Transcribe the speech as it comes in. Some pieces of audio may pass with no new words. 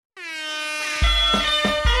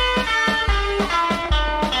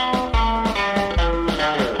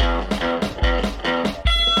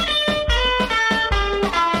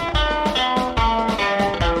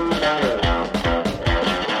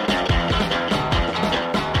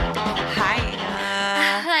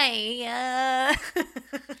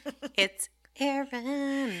It's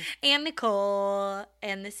Erin. And Nicole.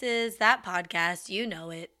 And this is that podcast. You know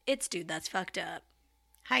it. It's Dude That's Fucked Up.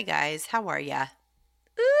 Hi, guys. How are ya?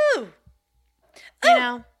 Ooh. You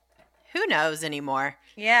know, who knows anymore?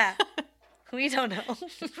 Yeah. We don't know.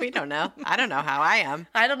 We don't know. I don't know how I am.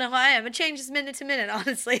 I don't know how I am. It changes minute to minute,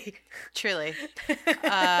 honestly. Truly.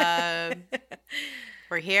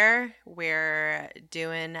 We're here. We're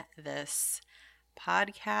doing this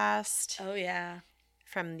podcast Oh, yeah.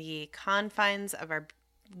 from the confines of our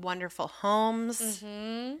wonderful homes.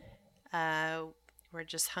 Mm-hmm. We're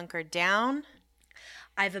just hunkered down.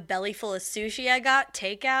 I have a belly full of sushi I got,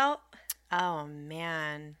 takeout. Oh,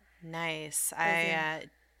 man. Nice. Okay.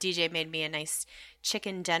 DJ made me a nice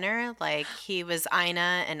chicken dinner. Like, he was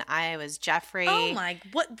Ina and I was Jeffrey. Oh,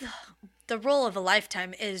 what the role of a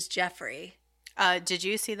lifetime is Jeffrey. Did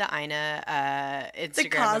you see the Ina Instagram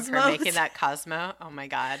of her Cosmos? making that Cosmo? Oh, my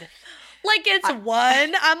God. Like, it's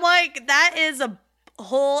one. I'm like, that is a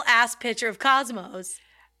whole ass picture of Cosmos.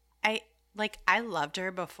 I loved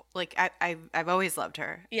her before. Like, I've always loved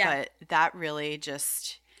her. Yeah. But that really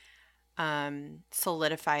just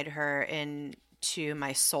solidified her into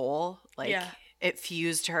my soul. Like, Yeah. it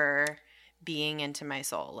fused her being into my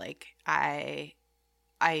soul. Like, I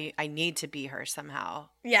need to be her somehow.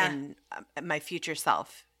 Yeah. In my future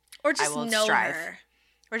self. Or just I will know strive. her.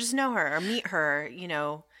 Or just know her or meet her,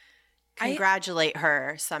 congratulate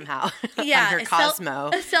her somehow Yeah. on her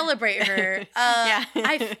Cosmo. Celebrate her. Yeah.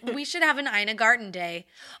 We should have an Ina Garten Day.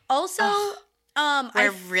 Also,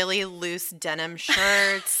 Wear really loose denim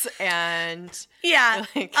shirts and yeah.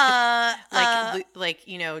 like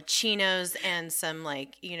chinos and some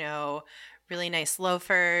really nice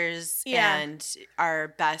loafers Yeah. and our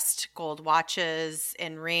best gold watches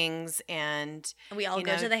and rings and We all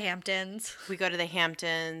go to the Hamptons. we go to the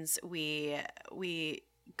Hamptons. We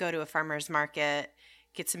go to a farmer's market,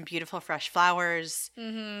 get some beautiful fresh flowers.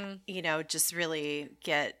 Mm-hmm. Just really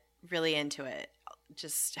get really into it.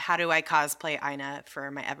 Just how do I cosplay Ina for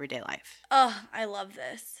my everyday life? Oh, I love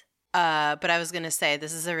this. But I was going to say,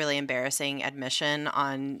 this is a really embarrassing admission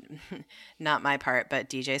on not my part, but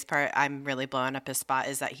DJ's part. I'm really blowing up his spot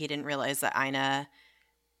is that he didn't realize that Ina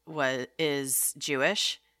is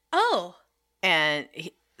Jewish. Oh. And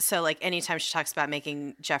so like anytime she talks about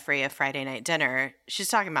making Jeffrey a Friday night dinner, she's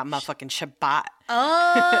talking about motherfucking Shabbat.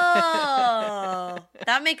 Oh.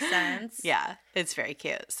 That makes sense. Yeah, it's very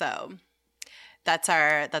cute. So that's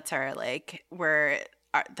our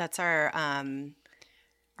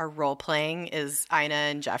role playing is Ina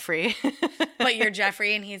and Jeffrey. But you're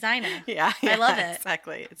Jeffrey and he's Ina. Yeah, I love it.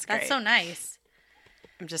 Exactly. It's That's great. so nice.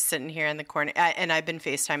 I'm just sitting here in the corner, and I've been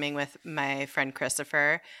FaceTiming with my friend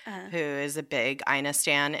Christopher, who is a big Ina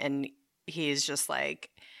stan, and he's just like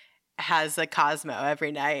has a Cosmo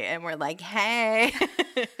every night, and we're like, hey.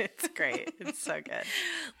 It's great. It's so good.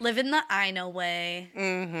 Living the Ina way.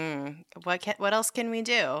 Mm-hmm. What else can we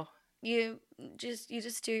do? You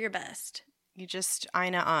just do your best. You just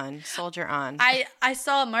Ina on, soldier on. I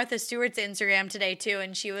saw Martha Stewart's Instagram today too,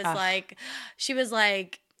 and she was like,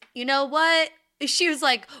 you know what? She was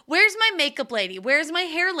like, where's my makeup lady? Where's my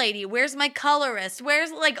hair lady? Where's my colorist?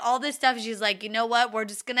 Where's like all this stuff? She's like, you know what? We're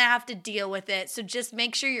just going to have to deal with it. So just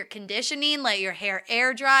make sure you're conditioning, let your hair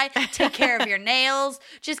air dry, take care of your nails,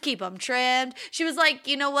 just keep them trimmed. She was like,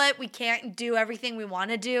 you know what? We can't do everything we want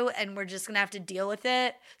to do and we're just going to have to deal with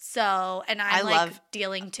it. So, and I love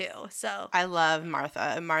dealing too. So I love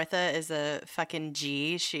Martha. Martha is a fucking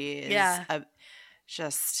G. She is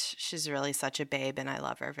she's really such a babe, and I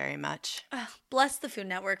love her very much. Bless the Food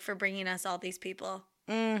Network for bringing us all these people.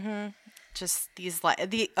 Mm-hmm. Just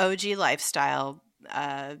the OG lifestyle,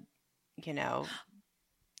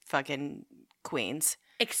 fucking queens.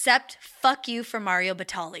 Except fuck you for Mario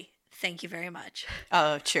Batali. Thank you very much.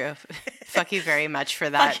 Oh, true. Fuck you very much for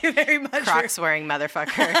that. Fuck you very much. Crocs wearing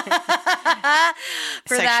motherfucker.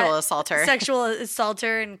 For Sexual that assaulter. Sexual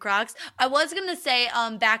assaulter and Crocs. I was going to say,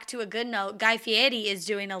 back to a good note, Guy Fieri is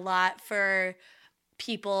doing a lot for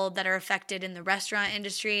people that are affected in the restaurant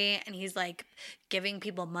industry, and he's like giving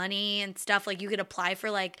people money and stuff. Like you could apply for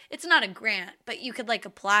it's not a grant, but you could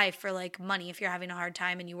apply for money if you're having a hard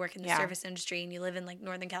time and you work in the service industry and you live in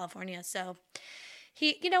Northern California. So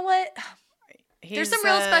you know what? There's some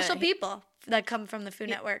real special people that come from the Food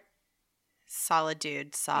Network. Solid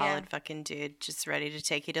dude. Solid fucking dude. Just ready to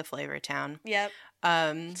take you to Flavor Town. Yep.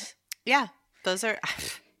 Yeah. Those are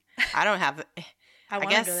I don't have I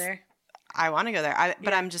want to go there. I want to go there.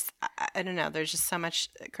 But I'm just I don't know. There's just so much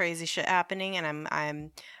crazy shit happening, and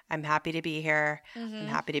I'm happy to be here. Mm-hmm. I'm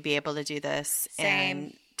happy to be able to do this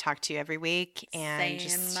and talk to you every week and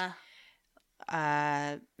just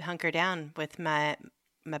hunker down with my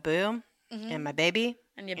my boo and my baby.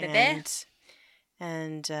 And your baby.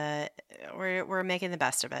 And we're making the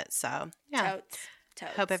best of it. So, yeah.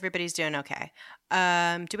 Totes. Hope everybody's doing okay.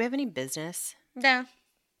 Do we have any business? No.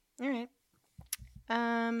 All right.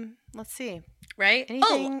 Let's see. Right?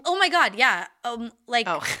 Anything? Oh my God, yeah.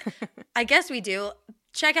 I guess we do.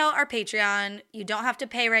 Check out our Patreon. You don't have to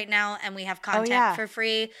pay right now, and we have content for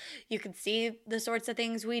free. You can see the sorts of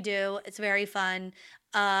things we do. It's very fun.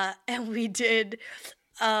 And we did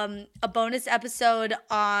a bonus episode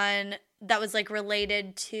that was like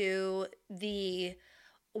related to the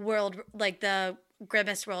the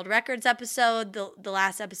Grimace World Records episode, the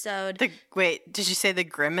last episode. Wait, did you say the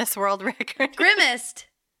Grimace World Record? Grimaced.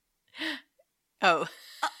 Oh.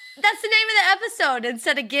 That's the name of the episode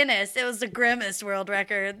instead of Guinness. It was the Grimace World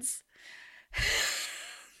Records.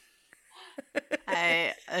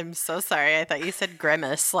 I'm so sorry. I thought you said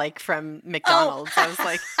Grimace, like from McDonald's. I was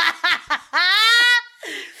like...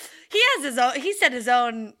 He has his own. He set his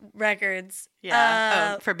own records.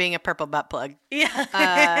 Yeah. For being a purple butt plug.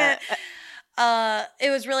 Yeah. It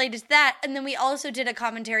was related to that, and then we also did a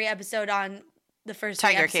commentary episode on the first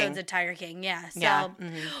three episodes of Tiger King. Yeah. So,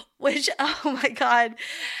 which, oh my God,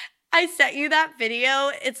 I sent you that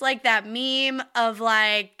video. It's like that meme of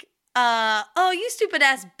like, oh, you stupid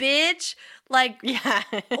ass bitch. Like, yeah.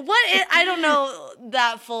 I don't know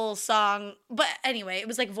that full song. But anyway, it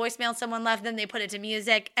was like voicemail someone left, then they put it to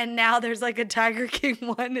music. And now there's like a Tiger King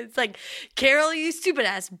one. It's like, Carol, you stupid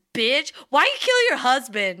ass bitch. Why you kill your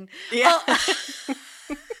husband? Yeah.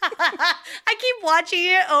 I keep watching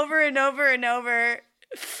it over and over and over.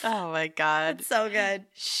 Oh my God. It's so good.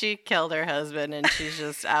 She killed her husband and she's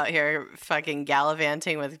just out here fucking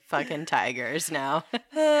gallivanting with fucking tigers now. If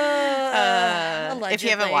you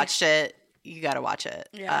haven't watched it, you got to watch it.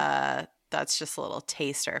 Yeah. That's just a little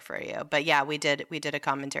taster for you. But yeah, we did a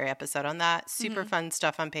commentary episode on that. Super fun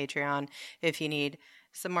stuff on Patreon if you need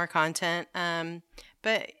some more content.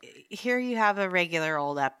 But here you have a regular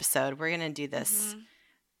old episode. We're going to do this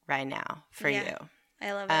right now for you.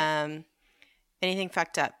 I love it. Anything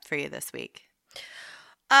fucked up for you this week?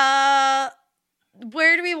 Where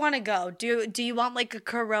do we want to go? Do you want like a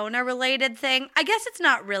Corona related thing? I guess it's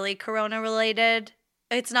not really Corona related.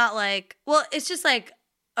 It's not like, well, it's just like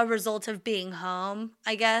a result of being home,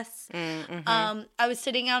 I guess. I was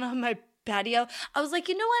sitting out on my patio. I was like,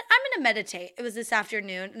 you know what? I'm going to meditate. It was this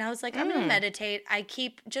afternoon. And I was like, I'm going to meditate. I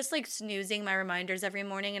keep just like snoozing my reminders every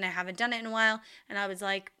morning and I haven't done it in a while. And I was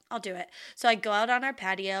like, I'll do it. So I go out on our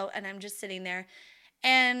patio and I'm just sitting there.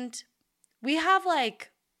 And we have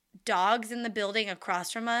like dogs in the building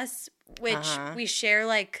across from us, which we share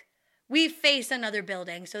like, we face another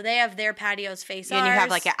building. So they have their patios face ours. And you have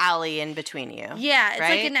like an alley in between you. Yeah, it's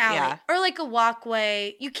right? like an alley. Yeah. Or like a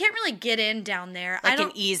walkway. You can't really get in down there. Like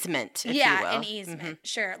an easement, if you will. Yeah, an easement.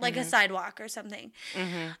 Sure. Like a sidewalk or something.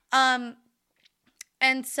 And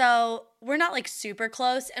so we're not like super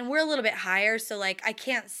close and we're a little bit higher. So like I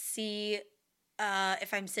can't see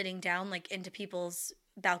if I'm sitting down like into people's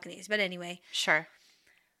balconies. But anyway. Sure.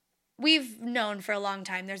 We've known for a long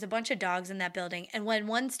time there's a bunch of dogs in that building. And when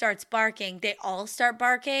one starts barking, they all start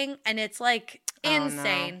barking. And it's like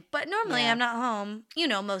insane. No. But normally I'm not home. You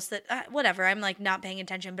know, most of the, whatever. I'm like not paying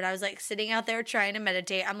attention. But I was like sitting out there trying to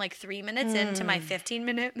meditate. I'm like 3 minutes into my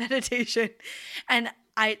 15-minute meditation. And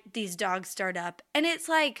these dogs start up. And it's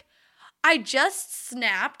like, I just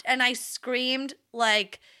snapped and I screamed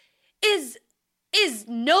like, is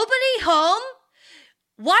nobody home?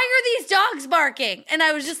 Why are these dogs barking? And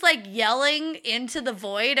I was just like yelling into the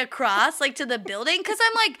void across like to the building. Cause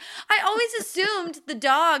I'm like, I always assumed the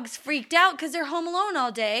dogs freaked out cause they're home alone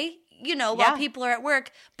all day, you know, while people are at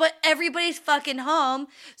work, but everybody's fucking home.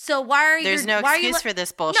 So There's no excuse for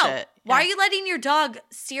this bullshit. No, why are you letting your dog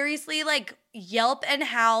seriously like yelp and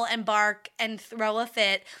howl and bark and throw a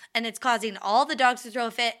fit, and it's causing all the dogs to throw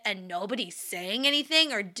a fit and nobody's saying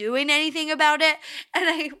anything or doing anything about it?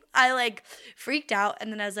 And I like freaked out,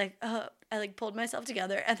 and then I was like, I like pulled myself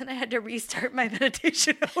together, and then I had to restart my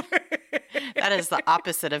meditation over. That is the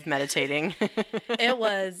opposite of meditating. It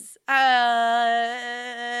was not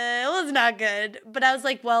good, but I was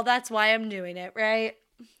like, well, that's why I'm doing it, right?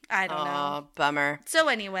 I don't know. Oh, bummer. So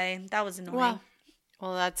anyway, that was annoying.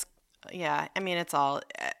 Well, that's, yeah. I mean, it's all,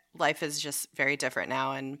 life is just very different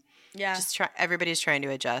now, and everybody's trying to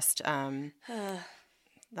adjust.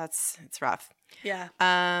 It's rough. Yeah.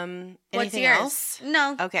 Anything else?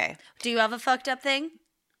 No. Okay. Do you have a fucked up thing?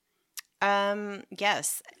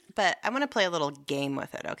 Yes, but I want to play a little game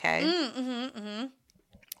with it, okay?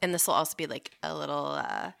 And this will also be like a little,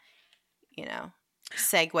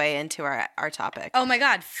 segue into our topic. Oh my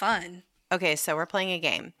God, fun. Okay, so we're playing a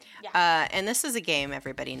game. Yeah. And this is a game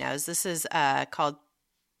everybody knows. This is called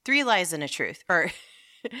 3 Lies and a Truth.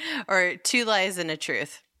 Or 2 Lies and a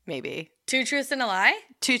Truth, maybe. 2 truths and a lie?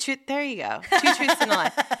 2 truth. There you go. 2 truths and a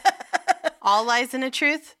lie. All lies and a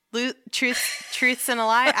truth? Truths and a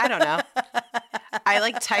lie? I don't know. I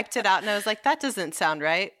like typed it out and I was like, that doesn't sound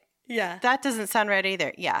right. Yeah. That doesn't sound right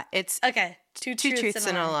either. Yeah, it's Okay. 2 truths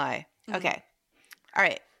and a lie. Mm-hmm. Okay. All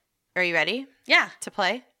right. Are you ready Yeah. to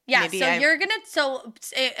play? Yeah. So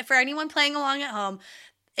for anyone playing along at home,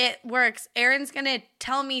 it works. Erin's going to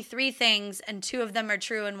tell me 3 things and 2 of them are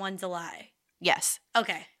true and 1's a lie. Yes.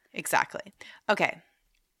 Okay. Exactly. Okay.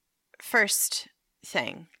 First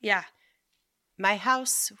thing. Yeah. My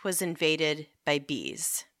house was invaded by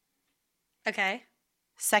bees. Okay.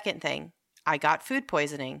 Second thing. I got food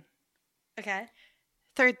poisoning. Okay.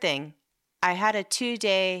 Third thing. I had a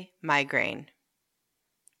 2-day migraine.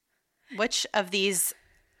 Which of these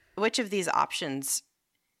options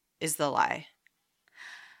is the lie?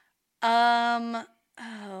 Oh.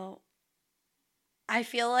 I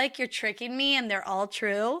feel like you're tricking me and they're all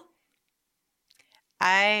true.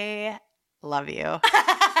 I love you.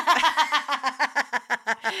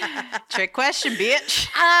 Trick question, bitch.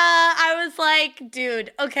 I was like,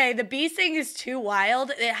 dude, okay, the bee thing is too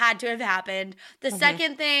wild. It had to have happened. The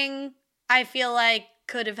second thing, I feel like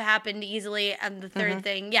could have happened easily. And the third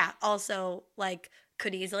thing, yeah, also like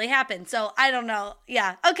could easily happen. So I don't know.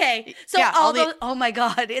 Yeah. Okay. So Yeah, oh my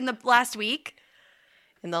God, in the last week?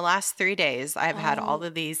 In the last 3 days, I've had all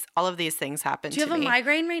of these things happen to me. Do you have a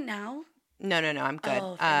migraine right now? No, I'm good.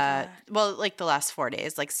 Oh, thank God. Well, like the last 4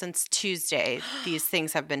 days, like since Tuesday, these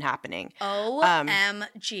things have been happening.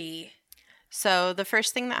 OMG. So the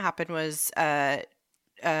first thing that happened was,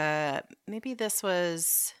 maybe this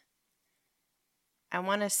was, I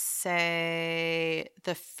want to say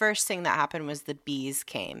the first thing that happened was the bees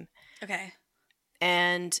came. Okay.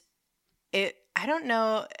 And I don't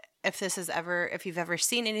know if you've ever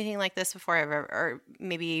seen anything like this before, or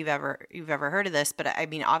maybe you've ever heard of this, but I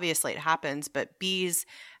mean, obviously it happens, but bees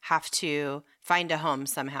have to find a home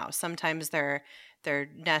somehow. Sometimes their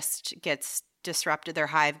nest gets disrupted, their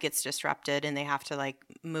hive gets disrupted, and they have to like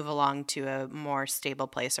move along to a more stable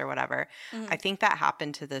place or whatever. I think that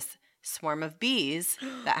happened to this swarm of bees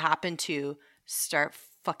that happened to start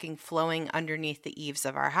fucking flowing underneath the eaves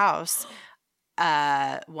of our house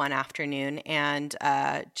one afternoon, and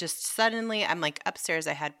just suddenly I'm like upstairs.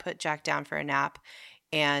 I had put Jack down for a nap,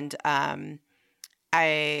 and I'm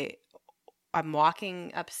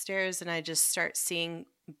walking upstairs and I just start seeing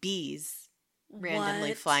bees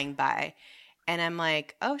randomly flying by, and I'm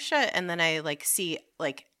like, oh shit. And then I like see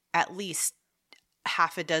like at least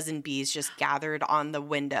half a dozen bees just gathered on the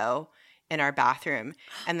window in our bathroom,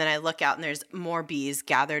 and then I look out and there's more bees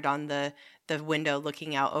gathered on the window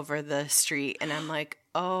looking out over the street, and I'm like,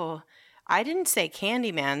 oh, I didn't say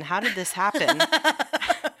Candyman. How did this happen?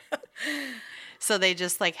 So they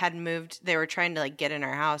just like had moved. They were trying to like get in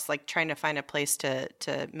our house, like trying to find a place to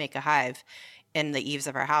make a hive in the eaves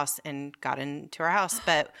of our house, and got into our house.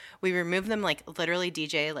 But we removed them, like literally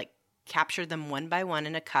DJ like captured them one by one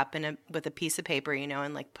in a cup and with a piece of paper,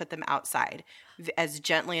 and like put them outside as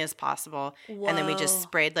gently as possible. Whoa. And then we just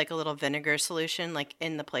sprayed like a little vinegar solution like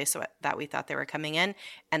in the place that we thought they were coming in,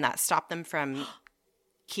 and that stopped them from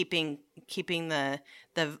keeping the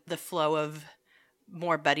flow of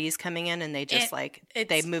more buddies coming in, and they just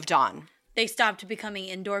they moved on. They stopped becoming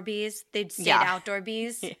indoor bees. They stayed outdoor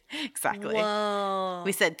bees. Yeah, exactly. Whoa.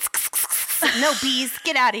 We said, no bees,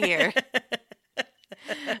 get out of here.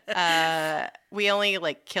 We only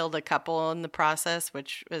like killed a couple in the process,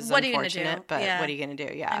 which was unfortunate, but what are you going to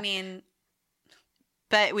do? Yeah. I mean,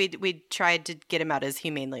 but we tried to get him out as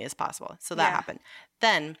humanely as possible. So that happened.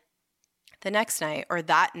 Then the next night, or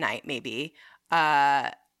that night maybe,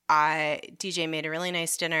 DJ made a really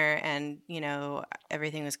nice dinner, and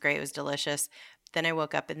everything was great. It was delicious. Then I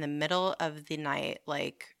woke up in the middle of the night,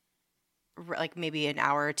 like maybe an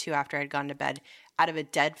hour or two after I'd gone to bed, out of a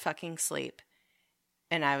dead fucking sleep.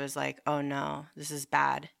 And I was like, oh no, this is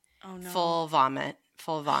bad. Oh no. Full vomit.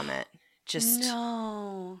 Just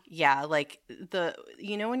no. Yeah, like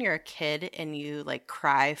when you're a kid and you like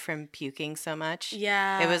cry from puking so much?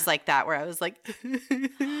 Yeah. It was like that, where I was like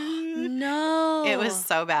no. It was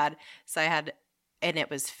so bad. So and it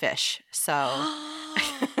was fish. So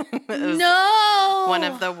it was one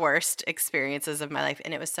of the worst experiences of my life.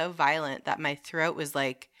 And it was so violent that my throat was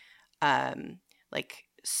like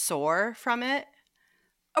sore from it.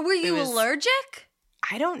 Were you allergic?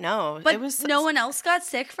 I don't know. But no one else got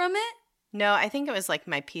sick from it? No, I think it was like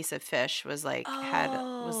my piece of fish was like I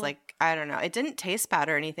don't know. It didn't taste bad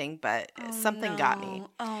or anything, but something got me.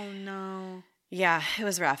 Oh no. Yeah, it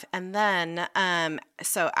was rough. And then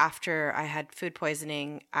so after I had food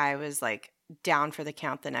poisoning, I was like down for the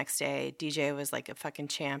count the next day. DJ was like a fucking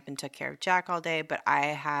champ and took care of Jack all day, but I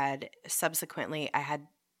had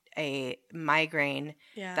a migraine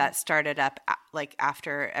that started up like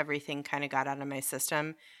after everything kind of got out of my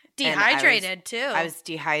system. Dehydrated too. I was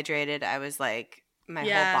dehydrated. I was like, my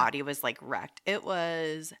whole body was like wrecked. It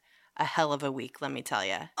was a hell of a week, let me tell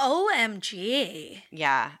you. OMG.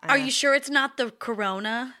 Yeah. Are you sure it's not the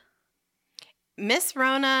corona? Miss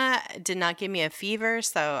Rona did not give me a fever,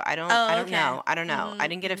 so I don't know. I don't know. I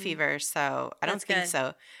didn't get a fever, so I don't think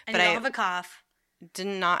so. And you don't have a cough. Did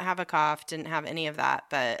not have a cough, didn't have any of that,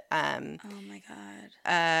 but oh my god.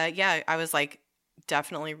 Yeah, I was like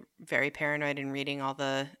definitely very paranoid and reading all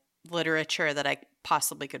the literature that I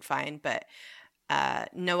possibly could find, but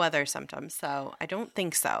no other symptoms, so I don't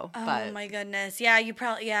think so. Oh my goodness. Yeah, you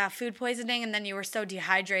probably food poisoning, and then you were so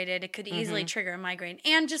dehydrated it could easily trigger a migraine,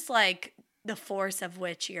 and just like the force of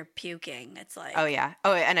which you're puking. It's like, oh yeah.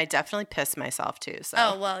 Oh, and I definitely pissed myself too. So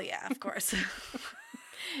oh well, yeah, of course.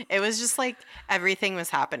 It was just like everything was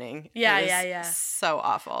happening. Yeah. So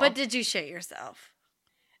awful. But did you shit yourself?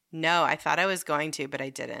 No, I thought I was going to, but I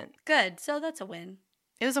didn't. Good. So that's a win.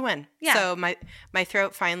 It was a win. Yeah. So my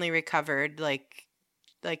throat finally recovered like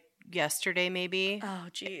yesterday maybe. Oh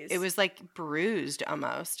jeez. It was like bruised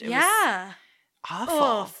almost. It was awful.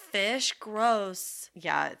 Oh, fish, gross.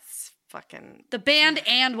 Yeah, it's fucking the band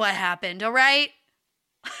and what happened, all right?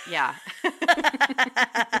 Yeah.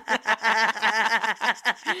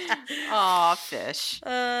 Aw, fish.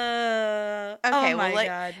 Okay, oh my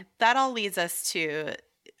God. That all leads us to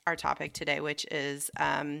our topic today, which is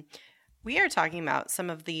we are talking about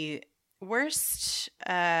some of the worst,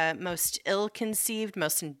 most ill-conceived,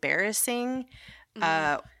 most embarrassing,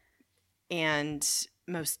 and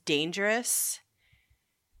most dangerous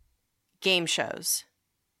game shows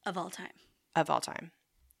of all time.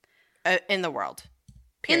 In the world.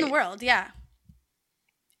 Period. In the world, yeah.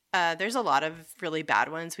 There's a lot of really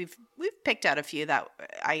bad ones. We've picked out a few that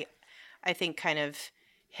I think kind of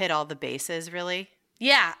hit all the bases, really.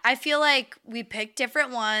 Yeah, I feel like we picked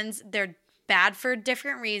different ones. They're bad for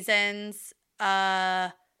different reasons.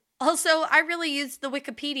 Also, I really used the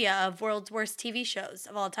Wikipedia of world's worst TV shows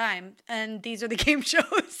of all time, and these are the game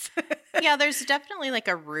shows. Yeah, there's definitely like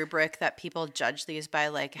a rubric that people judge these by,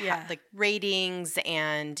 like like ratings,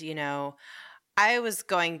 and I was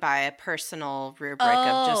going by a personal rubric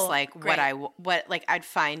of just like great. what I'd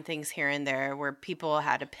find things here and there where people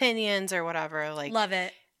had opinions or whatever. Like, love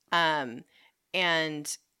it.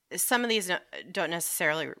 And some of these don't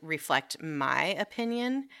necessarily reflect my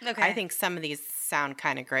opinion. Okay. I think some of these sound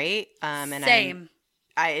kind of great. And same.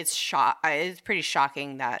 It's pretty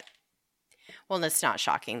shocking that. Well, it's not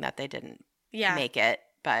shocking that they didn't make it.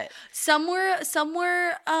 But some were,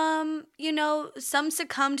 some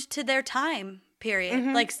succumbed to their time period.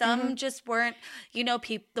 Mm-hmm, like some just weren't,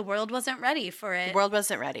 the world wasn't ready for it. The world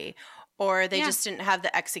wasn't ready. Or they just didn't have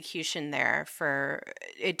the execution there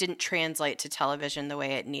it didn't translate to television the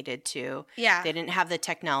way it needed to. Yeah. They didn't have the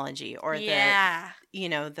technology or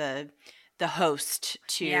the host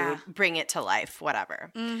to bring it to life,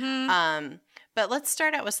 whatever. Mm-hmm. But let's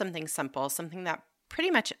start out with something simple, something that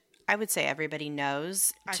pretty much I would say everybody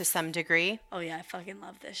knows to some degree. Oh, yeah. I fucking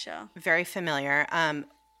love this show. Very familiar.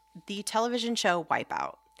 The television show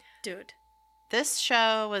Wipeout. Dude. This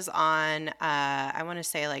show was on, I want to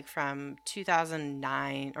say like from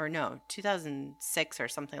 2006 or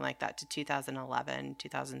something like that to 2011,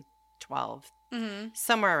 2012,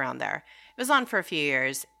 somewhere around there. It was on for a few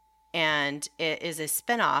years, and it is a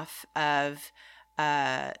spinoff of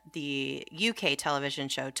the UK television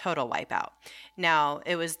show Total Wipeout. Now,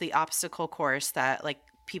 it was the obstacle course that like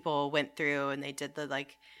people went through, and they did the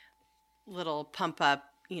like little pump up,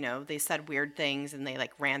 they said weird things, and they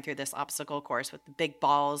like ran through this obstacle course with the big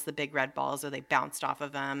balls, the big red balls, or they bounced off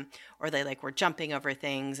of them, or they like were jumping over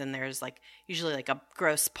things, and there's like usually like a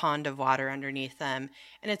gross pond of water underneath them,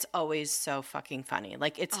 and it's always so fucking funny.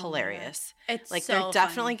 Like it's hilarious. It's like so they're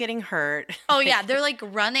definitely funny. Getting hurt. Oh yeah, they're like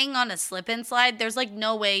running on a slip and slide. There's like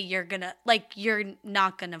no way you're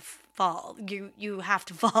not gonna fall. You have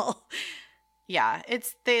to fall. Yeah, and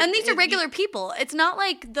these are regular people. It's not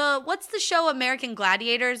like what's the show American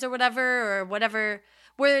Gladiators or whatever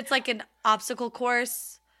where it's like an obstacle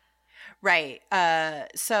course. Right.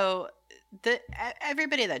 So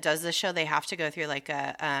everybody that does this show, they have to go through like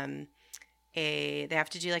they have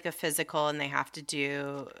to do like a physical, and they have to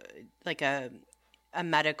do like a a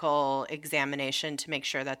medical examination to make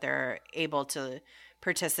sure that they're able to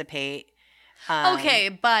participate. Okay,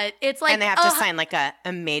 but it's like... And they have to sign like a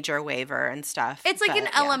major waiver and stuff. It's like an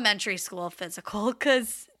elementary school physical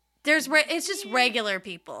because it's just regular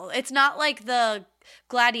people. It's not like the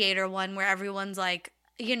Gladiator one where everyone's like,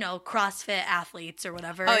 you know, CrossFit athletes or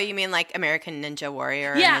whatever. Oh, you mean like American Ninja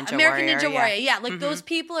Warrior? Yeah, American Ninja Warrior. Yeah, like those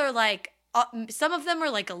people are like... some of them are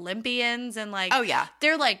like Olympians and like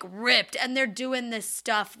they're like ripped and they're doing this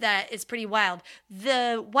stuff that is pretty wild.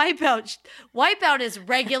 The Wipeout is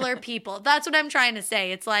regular people. That's what I'm trying to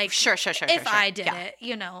say. It's like sure. If I did it,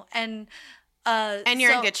 you know, and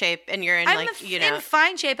you're in good shape and you're in in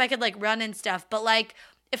fine shape. I could like run and stuff, but like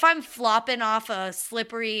if I'm flopping off a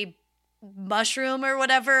slippery mushroom or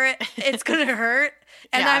whatever, it's gonna hurt,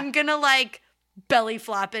 and I'm gonna like belly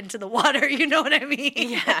flop into the water, you know what I mean?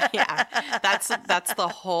 Yeah. That's the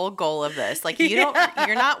whole goal of this. Like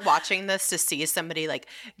you're not watching this to see somebody like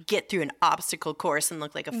get through an obstacle course and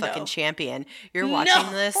look like a fucking champion. You're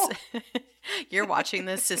watching this you're watching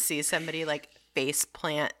this to see somebody like face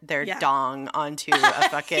plant their dong onto a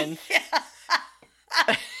fucking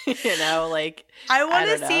you know, like I want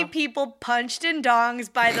to see people punched in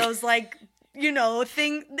dongs by those like you know,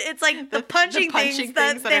 it's like the punching things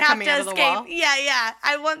that they have to escape. Yeah.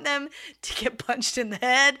 I want them to get punched in the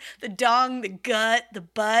head, the dong, the gut, the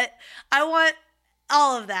butt. I want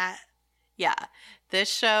all of that. Yeah. This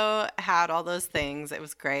show had all those things. It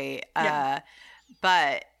was great. Yeah.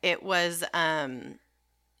 But it was, a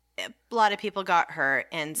lot of people got hurt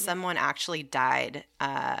and someone actually died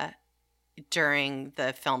during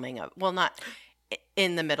the filming of, well, not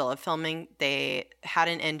in the middle of filming. They had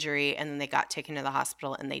an injury and then they got taken to the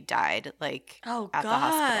hospital and they died like at the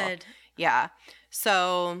hospital. Yeah.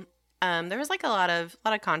 So there was like a lot of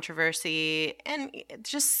controversy and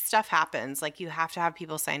just stuff happens. Like you have to have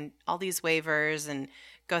people sign all these waivers and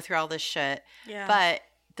go through all this shit. Yeah. But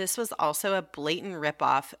this was also a blatant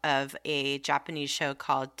ripoff of a Japanese show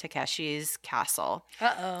called Takeshi's Castle.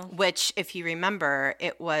 Which, if you remember,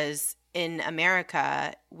 it was in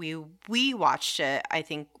America. We watched it, I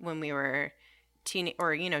think, when we were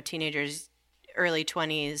teenagers, early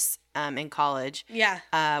 20s, in college.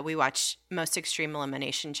 Yeah. We watched Most Extreme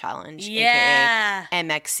Elimination Challenge, aka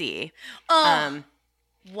MXC. Oh,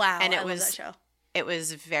 wow! And I love that show. It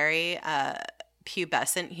was very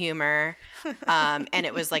pubescent humor, and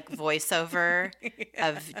it was like voiceover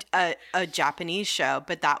of a Japanese show,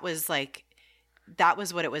 but that was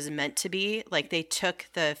what it was meant to be. Like they took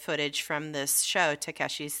the footage from this show,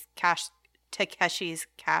 Takeshi's Castle.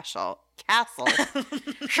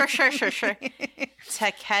 Sure.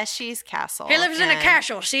 Takeshi's Castle. He lives in a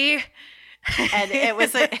castle, see? And it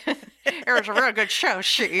was a real good show,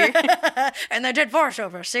 see? And they did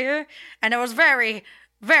voiceover, see? And it was very,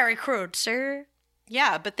 very crude, see?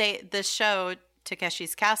 Yeah, but the show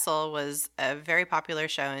Takeshi's Castle was a very popular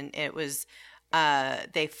show, and it was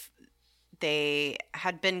it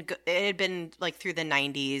had been like through the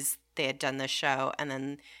 90s they had done this show, and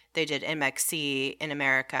then they did MXC in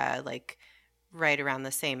America like right around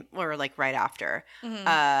the same, or like right after.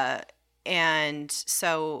 Mm-hmm. And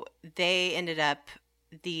so they ended up,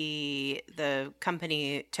 the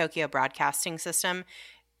company Tokyo Broadcasting System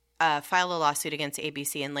filed a lawsuit against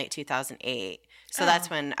ABC in late 2008. So that's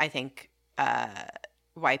when I think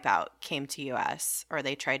Wipeout came to US, or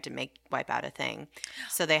they tried to make Wipeout a thing.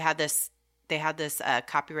 So they had this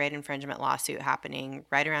copyright infringement lawsuit happening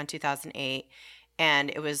right around 2008, and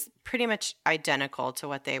it was pretty much identical to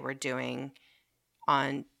what they were doing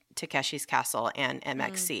on Takeshi's Castle and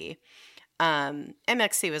MXC.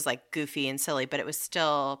 MXC was like goofy and silly, but it was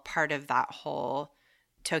still part of that whole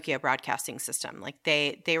Tokyo Broadcasting System. Like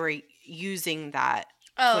they were using that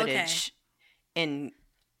footage in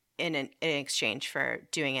exchange for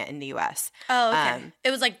doing it in the US. Oh, okay.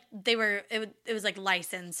 It was like it was like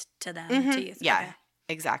licensed to them to use. Yeah, okay.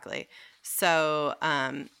 Exactly. So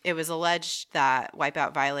it was alleged that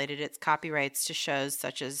Wipeout violated its copyrights to shows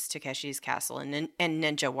such as Takeshi's Castle and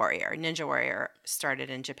Ninja Warrior. Ninja Warrior started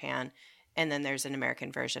in Japan, and then there's an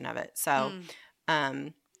American version of it. So,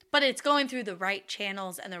 but it's going through the right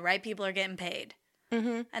channels and the right people are getting paid,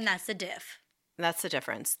 and that's the diff. That's the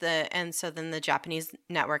difference. And so then the Japanese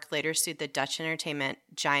network later sued the Dutch entertainment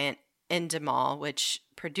giant Endemol, which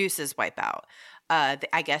produces Wipeout.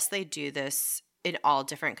 I guess they do this in all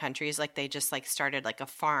different countries. Like they just like started like a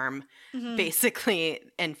farm basically,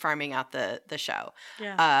 and farming out the show.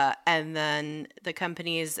 Yeah. And then the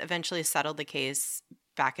companies eventually settled the case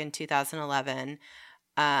back in 2011.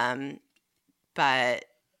 But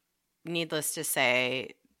needless to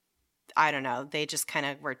say, I don't know. They just kind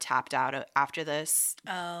of were tapped out after this.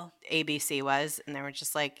 Oh. ABC was, and they were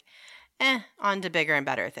just like, on to bigger and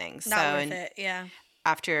better things. Not worth it, yeah.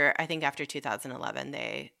 After 2011,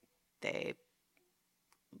 they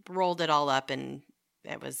rolled it all up and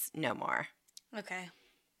it was no more. Okay.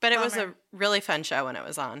 But it was a really fun show when it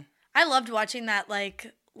was on. I loved watching that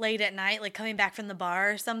like late at night, like coming back from the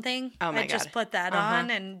bar or something. Oh my God. I just put that on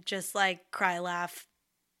and just like cry, laugh.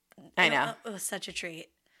 I know. It was such a treat.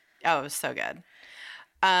 Oh, it was so good.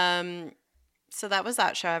 So that was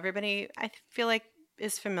that show. Everybody, I feel like,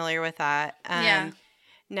 is familiar with that. Yeah.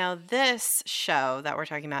 Now, this show that we're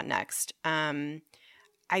talking about next, I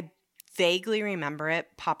vaguely remember it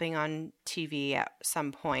popping on TV at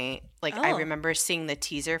some point. Like, I remember seeing the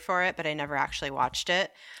teaser for it, but I never actually watched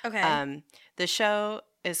it. Okay. The show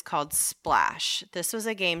is called Splash. This was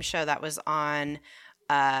a game show that was on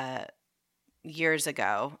years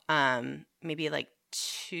ago, maybe like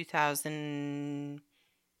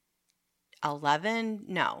 2011.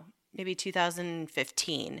 No, maybe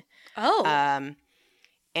 2015. Oh.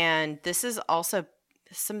 And this is also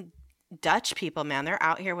some Dutch people, man. They're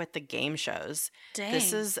out here with the game shows. Dang.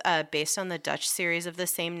 This is based on the Dutch series of the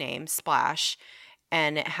same name, Splash.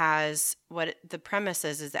 And it has the premise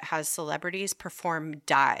is it has celebrities perform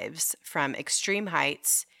dives from extreme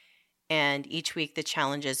heights, and each week the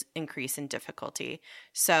challenges increase in difficulty.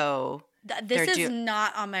 So this is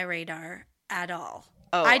not on my radar at all.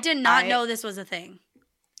 Oh, I did not know this was a thing.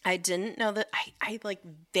 I didn't know that. I like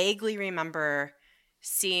vaguely remember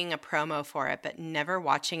seeing a promo for it, but never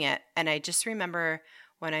watching it. And I just remember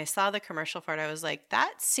when I saw the commercial for it, I was like,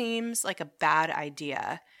 that seems like a bad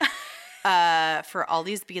idea. For all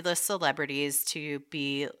these B-list celebrities to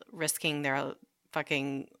be risking their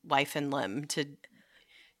fucking life and limb to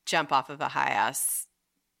jump off of a high-ass,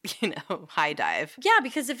 high dive. Yeah,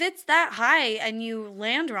 because if it's that high and you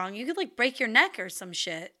land wrong, you could like break your neck or some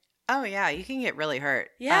shit. Oh, yeah, you can get really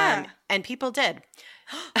hurt. Yeah. And people did.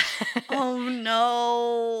 Oh,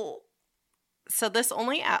 no. So this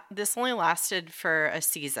only lasted for a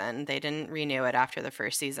season. They didn't renew it after the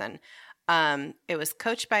first season. It was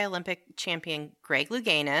coached by Olympic champion Greg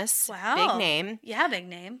Louganis. Wow. Big name. Yeah, big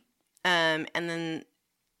name. And then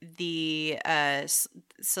the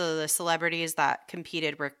celebrities that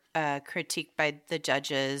competed were critiqued by the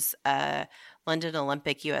judges, London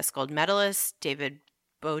Olympic U.S. gold medalist David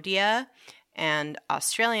Bodia and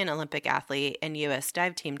Australian Olympic athlete and U.S.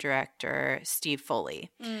 dive team director Steve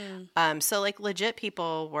Foley. So like legit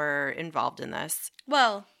people were involved in this.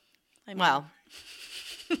 Well, Well,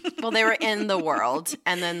 they were in the world,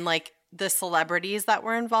 and then like the celebrities that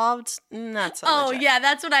were involved, not so legit. Yeah,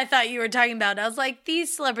 that's what I thought you were talking about. I was like,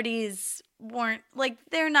 these celebrities weren't like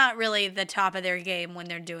they're not really the top of their game when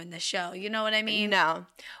they're doing the show. You know what I mean? No.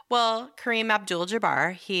 Well, Kareem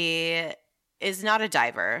Abdul-Jabbar, he is not a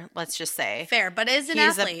diver. Let's just say fair, but is an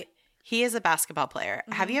athlete. He is a basketball player.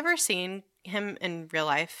 Mm-hmm. Have you ever seen him in real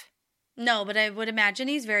life? No, but I would imagine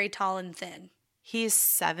he's very tall and thin. He's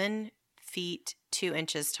 7 feet 2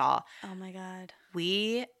 inches tall. Oh my God.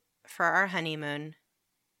 We, for our honeymoon,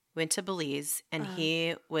 went to Belize, and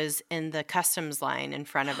he was in the customs line in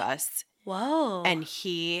front of us. Whoa. And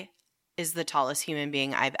he is the tallest human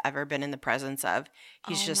being I've ever been in the presence of.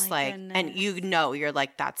 He's just like, goodness. And you're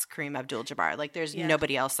like, that's Kareem Abdul-Jabbar. Like there's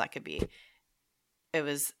nobody else that could be. It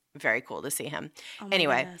was very cool to see him.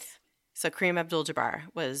 Anyway, so Kareem Abdul-Jabbar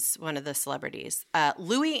was one of the celebrities.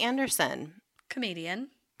 Louis Anderson. Comedian.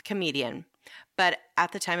 But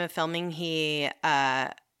at the time of filming, he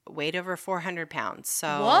weighed over 400 pounds. So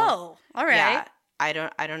whoa, all right. Yeah, I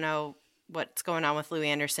don't know what's going on with Louis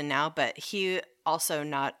Anderson now, but he also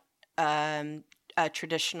not a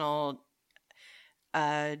traditional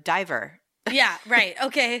diver. Yeah, right.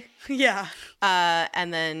 Okay. Yeah.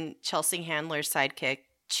 And then Chelsea Handler's sidekick,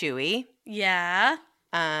 Chewy. Yeah.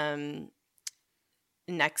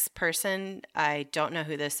 Next person, I don't know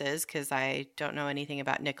who this is because I don't know anything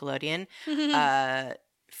about Nickelodeon.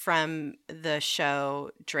 From the show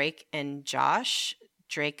Drake and Josh,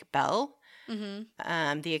 Drake Bell.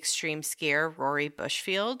 Mm-hmm. The extreme skier, Rory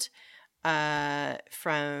Bushfield.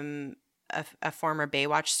 From a former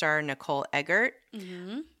Baywatch star, Nicole Eggert.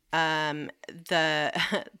 Mm-hmm.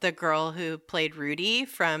 The girl who played Rudy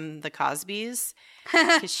from The Cosbys,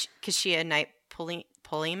 Kashia Knight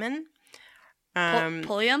Pulliam.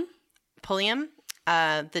 Pulliam,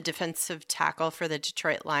 the defensive tackle for the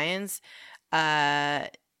Detroit Lions. I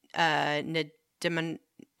don't know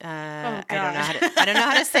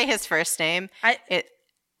how to say his first name.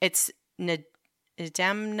 It's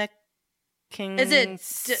Ndamukong King. Is it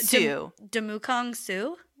Sue? Demukong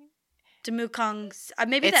Sue? Demukong.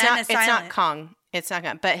 Maybe it's the not, N is silent. It's not Kong. It's not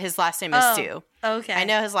gonna. But his last name is Sue. Okay. I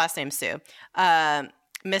know his last name's Sue.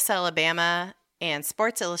 Miss Alabama and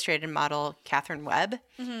Sports Illustrated model Catherine Webb,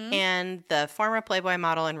 and the former Playboy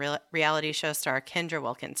model and reality show star Kendra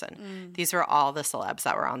Wilkinson. These were all the celebs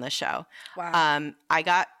that were on the show. Wow.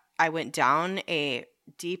 I went down a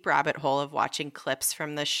deep rabbit hole of watching clips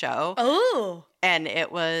from the show. Oh. And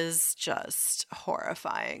it was just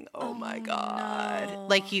horrifying. Oh my God. No.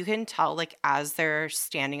 Like, you can tell, like, as they're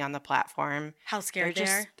standing on the platform. How scared they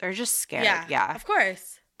are. They're just scared. Yeah. Of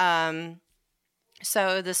course.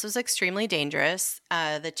 So this was extremely dangerous.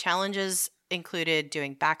 The challenges included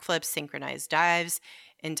doing backflips, synchronized dives,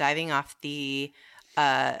 and diving off the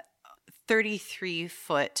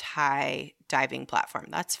 33-foot high diving platform.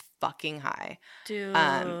 That's fucking high. Dude.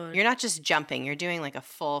 You're not just jumping. You're doing like a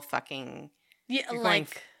full fucking... Yeah,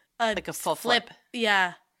 like a full flip.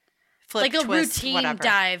 Yeah. Flip, like a twist, routine whatever.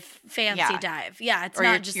 dive, fancy dive. Yeah, it's or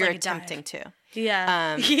not just you're like a dive. attempting to.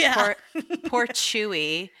 Yeah. Yeah. Poor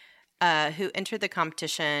Chewy, who entered the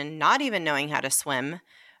competition not even knowing how to swim.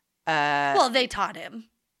 Well, they taught him.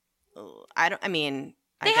 I They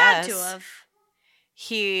guess. had to have.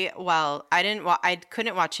 I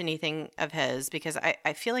couldn't watch anything of his because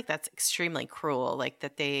I feel like that's extremely cruel. Like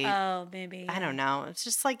that they. Oh, maybe. I don't know. It's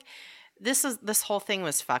just like this whole thing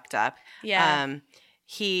was fucked up. Yeah.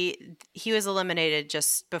 He was eliminated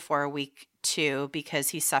just before week 2 because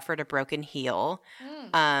he suffered a broken heel.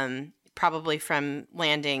 Probably from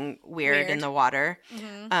landing weird in the water.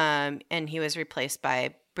 And he was replaced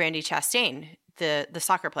by Brandi Chastain, the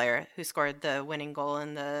soccer player who scored the winning goal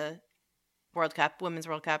in the World Cup, Women's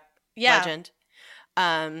World Cup legend.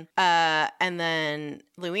 And then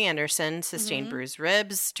Louis Anderson sustained bruised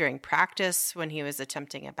ribs during practice when he was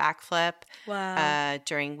attempting a backflip. Wow.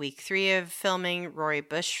 During week 3 of filming, Rory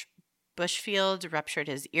Bushfield ruptured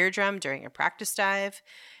his eardrum during a practice dive.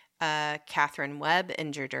 Catherine Webb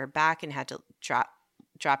injured her back and had to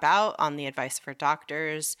drop out on the advice of her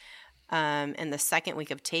doctors. In the second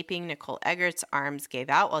week of taping, Nicole Eggert's arms gave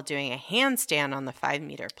out while doing a handstand on the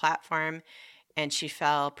 5-meter platform, and she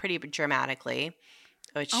fell pretty dramatically,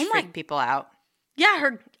 which freaked people out. Yeah,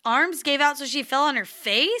 her arms gave out, so she fell on her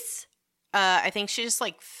face? I think she just,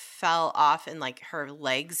 like, fell off and, like, her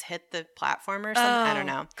legs hit the platform or something. I don't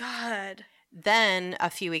know. God. Then, a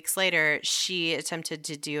few weeks later, she attempted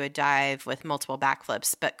to do a dive with multiple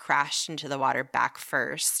backflips, but crashed into the water back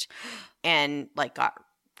first and, like, got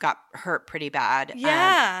hurt pretty bad.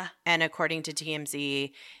 Yeah. And according to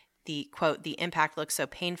TMZ, the quote, the impact looked so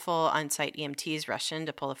painful, on-site EMTs rushed in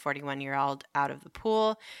to pull the 41-year-old out of the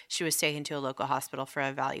pool. She was taken to a local hospital for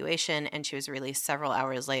evaluation, and she was released several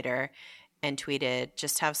hours later and tweeted,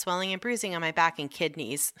 "Just have swelling and bruising on my back and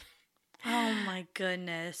kidneys." Oh, my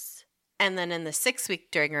goodness. And then in the 6th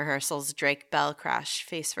week during rehearsals, Drake Bell crashed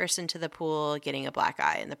face first into the pool, getting a black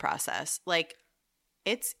eye in the process. Like,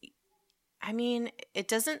 it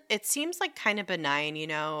seems like kind of benign, you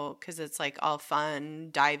know, because it's like all fun,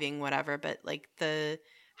 diving, whatever. But like the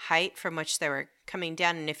height from which they were coming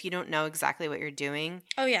down, and if you don't know exactly what you're doing.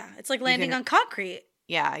 Oh, yeah. It's like landing on concrete.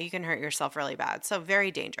 Yeah, you can hurt yourself really bad. So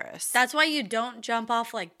very dangerous. That's why you don't jump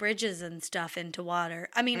off like bridges and stuff into water.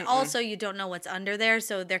 I mean, also you don't know what's under there,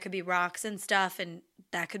 so there could be rocks and stuff, and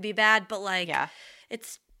that could be bad. But like, yeah,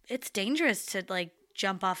 it's dangerous to like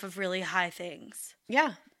jump off of really high things.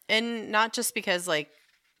 Yeah, and not just because like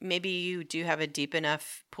maybe you do have a deep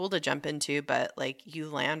enough pool to jump into, but like you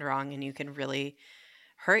land wrong and you can really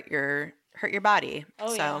hurt your body.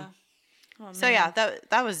 Oh, yeah. Oh, so yeah,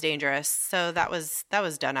 that was dangerous. So that was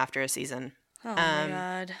done after a season. Oh my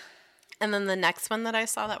God. And then the next one that I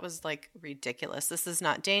saw that was like ridiculous. This is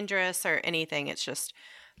not dangerous or anything. It's just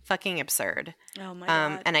fucking absurd. Oh my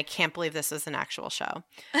God. And I can't believe this is an actual show.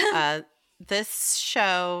 This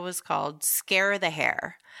show was called Scare the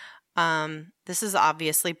Hair. This is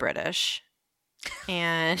obviously British.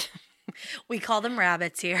 And we call them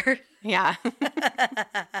rabbits here. Yeah.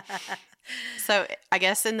 So I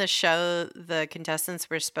guess in the show, the contestants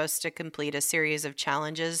were supposed to complete a series of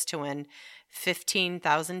challenges to win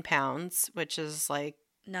 £15,000, which is like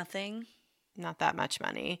nothing, not that much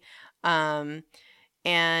money, and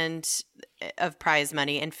of prize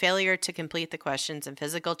money. And failure to complete the questions and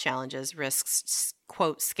physical challenges risks,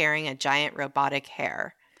 quote, scaring a giant robotic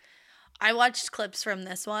hair. I watched clips from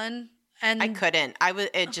this one, and I couldn't.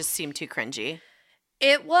 It just seemed too cringy.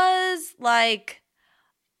 It was like.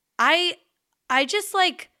 I just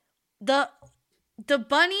like the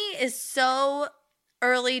bunny is so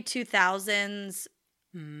early 2000s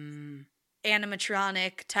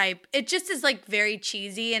animatronic type. It just is like very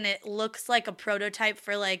cheesy, and it looks like a prototype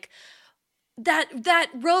for like that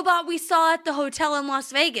robot we saw at the hotel in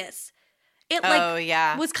Las Vegas.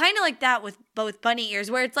 It was kind of like that with both bunny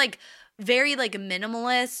ears, where it's like very like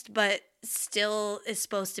minimalist, but still is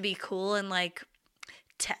supposed to be cool and like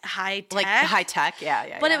high tech. Like high tech,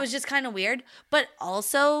 yeah. But it was just kind of weird. But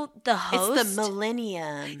also the host. It's the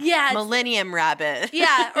Millennium. Yeah. Millennium Rabbit.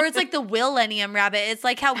 Yeah, or it's like the Willennium Rabbit. It's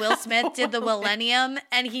like how Will Smith did the Willennium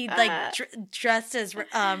and he like dressed as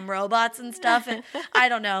robots and stuff. And I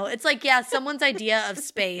don't know. It's like, yeah, someone's idea of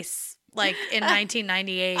space like in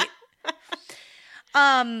 1998.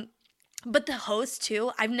 But the host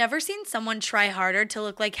too, I've never seen someone try harder to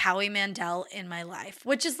look like Howie Mandel in my life,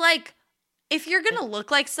 which is like, if you're going to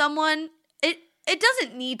look like someone, it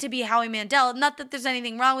doesn't need to be Howie Mandel. Not that there's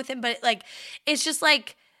anything wrong with him, but like, it's just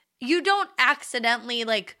like, you don't accidentally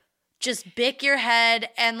like just bick your head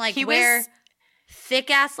and like wear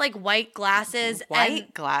thick ass like white glasses.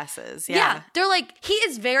 Glasses, yeah. Yeah, they're like, he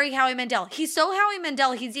is very Howie Mandel. He's so Howie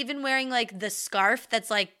Mandel, he's even wearing like the scarf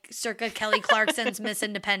that's like circa Kelly Clarkson's Miss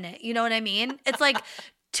Independent. You know what I mean? It's like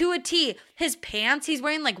to a T. His pants, he's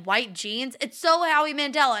wearing like white jeans. It's so Howie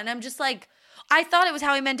Mandel. And I'm just like, I thought it was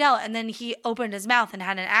Howie Mandel, and then he opened his mouth and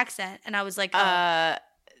had an accent, and I was like, oh.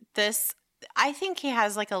 I think he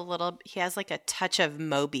has like a touch of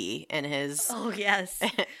Moby in his. Oh, yes.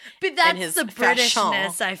 But that's the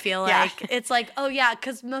Britishness, I feel like. It's like, oh, yeah,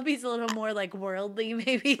 because Moby's a little more like worldly,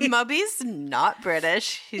 maybe. Moby's not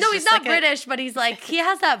British. He's not British, but he's like, he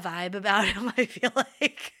has that vibe about him, I feel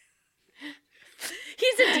like.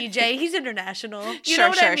 He's a DJ. He's international. You know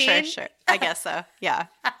what I mean? Sure. I guess so. Yeah.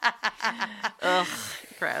 Ugh,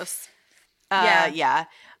 gross. Yeah.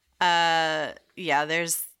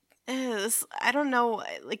 There's this, I don't know.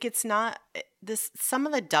 Like, it's not this. Some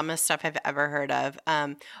of the dumbest stuff I've ever heard of.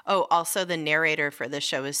 Also the narrator for the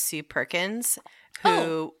show is Sue Perkins,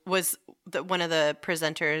 who was one of the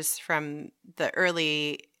presenters from the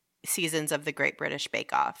early seasons of the Great British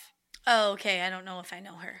Bake Off. Oh, okay. I don't know if I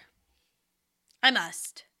know her. I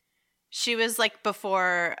must. She was like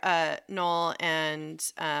before Noel and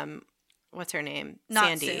what's her name? Not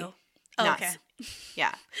Sandy. Sue. Oh, okay.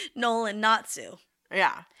 Yeah. Noel and not Sue.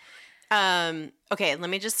 Yeah. Okay, let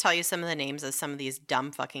me just tell you some of the names of some of these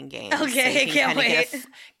dumb fucking games. Okay, so can't wait.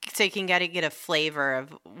 So you can get a flavor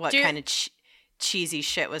of what kind of cheesy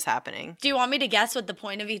shit was happening. Do you want me to guess what the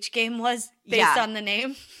point of each game was based on the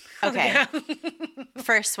name? Okay.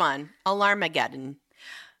 First one, Alarmageddon.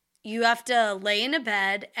 You have to lay in a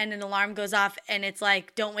bed and an alarm goes off and it's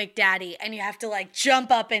like, don't wake daddy. And you have to like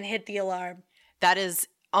jump up and hit the alarm. That is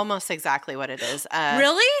almost exactly what it is.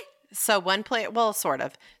 Really? So one player, well, sort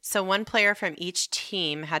of. So one player from each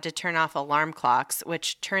team had to turn off alarm clocks,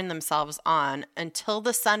 which turn themselves on until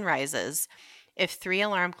the sun rises. If 3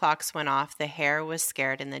 alarm clocks went off, the hare was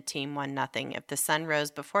scared and the team won nothing. If the sun rose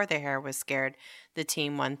before the hare was scared, the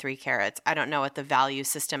team won 3 carrots. I don't know what the value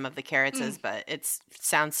system of the carrots is, but it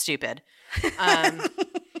sounds stupid.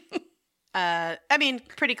 I mean,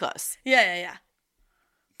 pretty close. Yeah.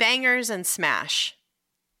 Bangers and Smash.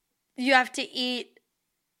 You have to eat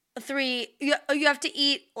 3. You have to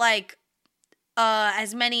eat like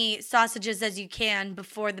as many sausages as you can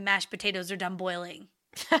before the mashed potatoes are done boiling.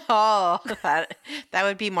 Oh, that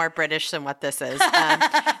would be more British than what this is.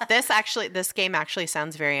 This game actually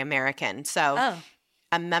sounds very American. So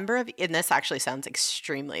a member of, and this actually sounds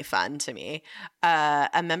extremely fun to me.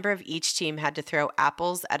 A member of each team had to throw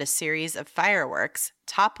apples at a series of fireworks,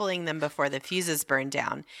 toppling them before the fuses burned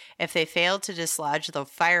down. If they failed to dislodge the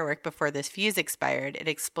firework before the fuse expired, it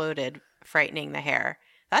exploded, frightening the hare.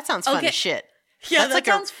 That sounds fun as shit. Yeah, that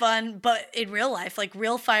sounds fun, but in real life, like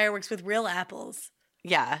real fireworks with real apples.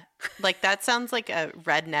 Yeah, like that sounds like a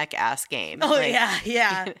redneck ass game. Oh, like,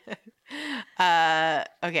 yeah.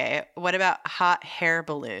 Okay, what about hot hair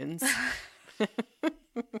balloons?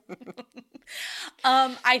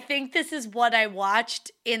 I think this is what I watched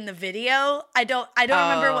in the video. I don't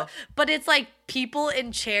remember what, but it's like people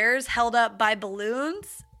in chairs held up by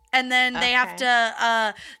balloons, and then they have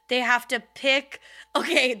to pick.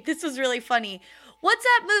 Okay, this was really funny. What's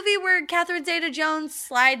that movie where Catherine Zeta-Jones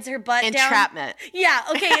slides her butt down? Entrapment. Yeah,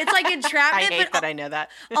 okay, it's like Entrapment. I hate that I know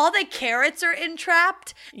that. All the carrots are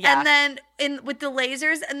entrapped, and then with the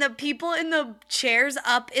lasers, and the people in the chairs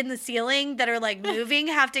up in the ceiling that are like moving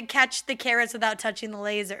have to catch the carrots without touching the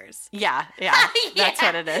lasers. Yeah, that's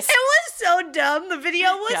what it is. It was so dumb. The video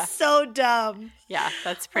was so dumb. Yeah,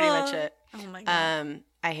 that's pretty much it. Oh my God.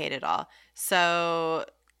 I hate it all. So...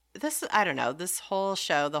 I don't know, this whole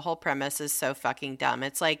show, the whole premise is so fucking dumb.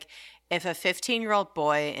 It's like if a 15-year-old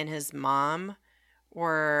boy and his mom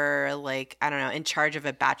were like, I don't know, in charge of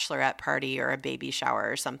a bachelorette party or a baby shower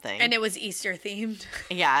or something. And it was Easter themed.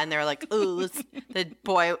 Yeah, and they're like, oh, the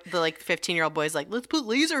 15-year-old boy's like, let's put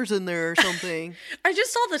lasers in there or something. I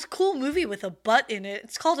just saw this cool movie with a butt in it.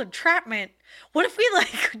 It's called Entrapment. What if we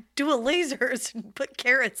like do a lasers and put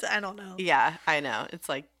carrots? I don't know. Yeah, I know. It's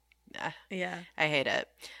like, yeah, I hate it.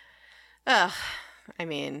 Ugh, I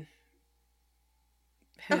mean,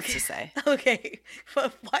 who's to say? Okay,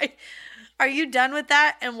 but why? Are you done with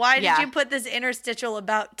that? And why did Yeah. you put this interstitial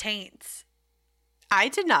about taints? I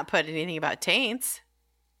did not put anything about taints.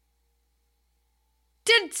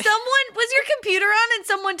 Did someone, was your computer on and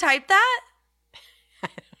someone typed that? I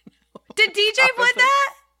don't know. Did DJ put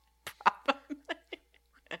that? Probably.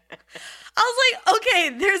 I was like, okay,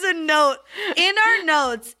 there's a note. In our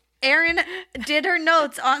notes, Erin did her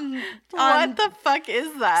notes on What the fuck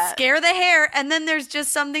is that? Scare the Hair, and then there's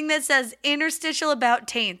just something that says interstitial about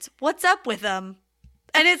taints. What's up with them?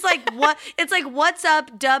 And it's like what? It's like what's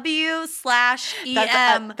up W/EM.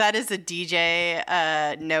 That is a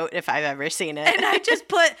DJ note if I've ever seen it. And I just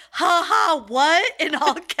put ha what in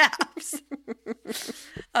all caps.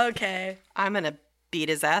 Okay. I'm gonna beat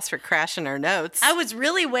his ass for crashing our notes. I was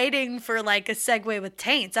really waiting for like a segue with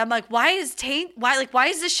taints. I'm like, why is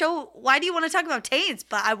this show? Why do you want to talk about taints?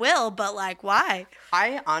 But I will. But like, why?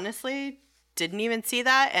 I honestly didn't even see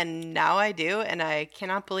that, and now I do, and I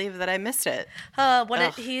cannot believe that I missed it.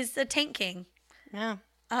 He's the taint king. Yeah.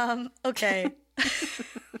 Okay.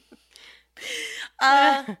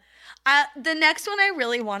 The next one I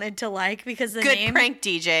really wanted to like because the Good name. prank,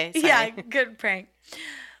 DJ. Sorry. Yeah, good prank.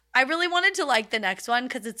 I really wanted to like the next one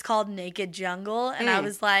because it's called Naked Jungle, and I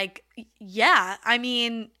was like, yeah, I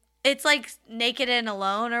mean, it's like Naked and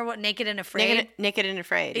Alone or what? Naked and Afraid. Naked and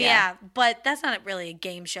Afraid. Yeah, but that's not really a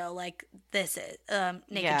game show like this is.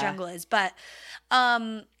 Naked Jungle is, but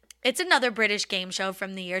it's another British game show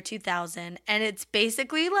from the year 2000, and it's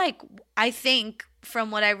basically like, I think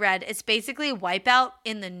from what I read, it's basically Wipeout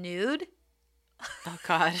in the nude. Oh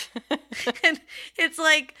God. And it's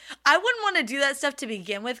like, I wouldn't want to do that stuff to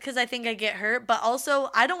begin with because I think I get hurt, but also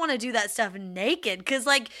I don't want to do that stuff naked because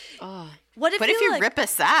like, what if you rip a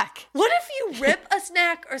sack? What if you rip a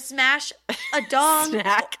snack or smash a dong?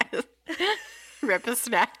 Snack. Rip a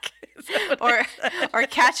snack. Or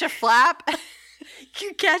catch a flap.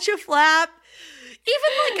 You catch a flap.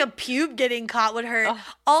 Even like a pube getting caught would hurt.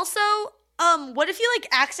 Oh. Also, what if you like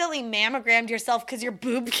accidentally mammogrammed yourself because your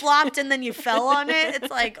boob flopped and then you fell on it? It's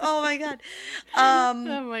like, oh my God. Oh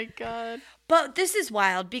my God. But this is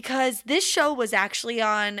wild because this show was actually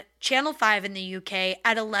on Channel 5 in the UK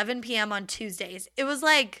at 11 p.m. on Tuesdays. It was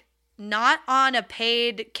like not on a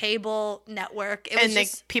paid cable network. It was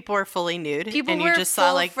just, people were fully nude. people and were you just full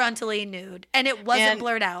saw like frontally nude and it wasn't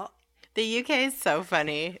blurred out. the UK is so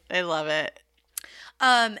funny. I love it.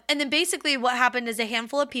 And then basically what happened is a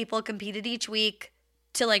handful of people competed each week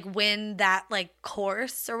to like win that like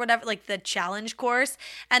course or whatever, like the challenge course.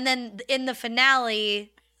 And then in the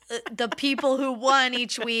finale, the people who won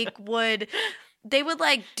each week would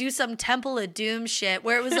like do some Temple of Doom shit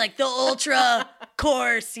where it was like the ultra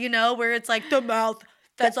course, you know, where it's like the mouth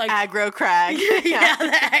that's like aggro crag. yeah, the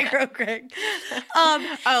aggro crag.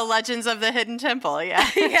 Legends of the Hidden Temple. Yeah.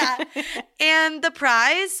 Yeah. And the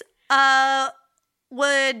prize,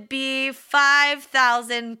 would be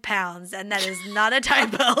 5,000 pounds, and that is not a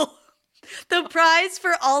typo. The prize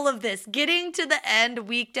for all of this, getting to the end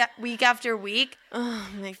week after week. Oh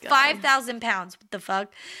my God. 5,000 pounds. What the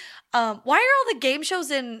fuck? Why are all the game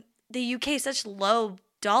shows in the UK such low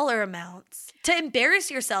dollar amounts? To embarrass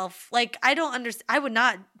yourself, like I don't understand. I would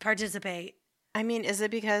not participate. I mean, is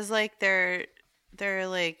it because like they're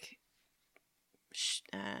like,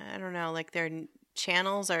 I don't know, like their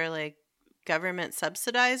channels are like government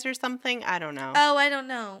subsidized or something? I don't know. Oh, I don't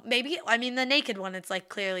know. Maybe, I mean, the naked one, it's like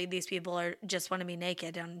clearly these people are just want to be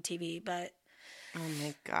naked on TV, but. Oh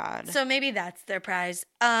my God. So maybe that's their prize.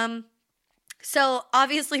 So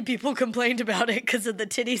obviously people complained about it because of the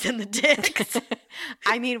titties and the dicks.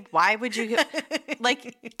 I mean, why would you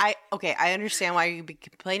like? I understand why you'd be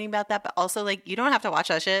complaining about that, but also like you don't have to watch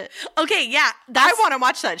that shit. Okay, yeah, I want to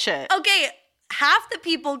watch that shit. Okay, half the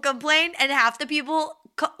people complained and half the people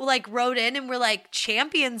like wrote in and were like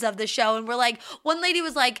champions of the show, and we're like, one lady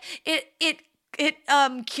was like, it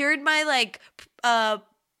cured my like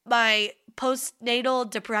my postnatal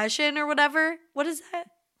depression or whatever. What is that?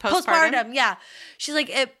 Postpartum. Yeah, she's like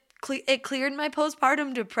it cleared my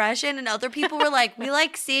postpartum depression, and other people were like, we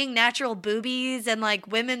like seeing natural boobies and like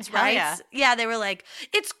women's rights. Yeah, they were like,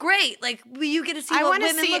 it's great. Like you get to see what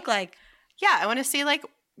women look like. Yeah, I want to see like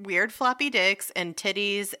weird floppy dicks and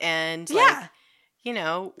titties and like,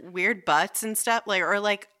 weird butts and stuff,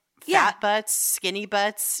 or fat butts, skinny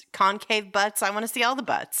butts, concave butts. I want to see all the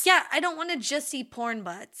butts. Yeah, I don't want to just see porn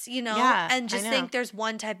butts, Yeah, and just think there's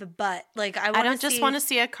one type of butt. Like I don't just want to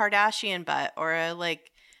see a Kardashian butt or a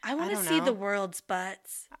I want to see the world's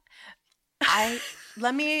butts.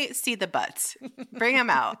 Let me see the butts. Bring them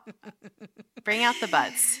out. Bring out the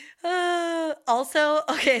butts. Also,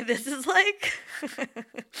 okay, this is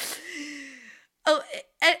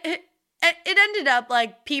it ended up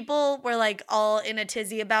people were all in a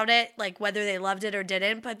tizzy about it, whether they loved it or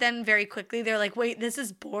didn't. But then very quickly they're like, wait, this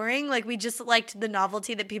is boring. We just liked the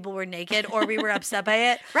novelty that people were naked, or we were upset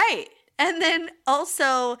by it. Right. And then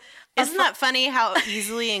also, isn't that funny how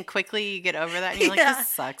easily and quickly you get over that? And you're like, this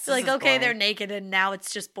sucks. This is okay, boring. They're naked and now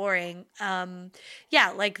it's just boring. The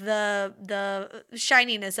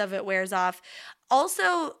shininess of it wears off.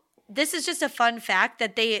 Also, this is just a fun fact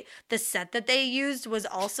that the set that they used was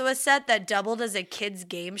also a set that doubled as a kids'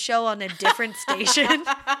 game show on a different station.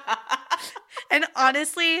 And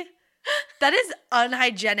honestly, that is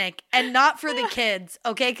unhygienic and not for the kids,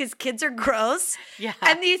 okay? Because kids are gross. Yeah.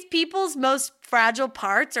 And these people's most fragile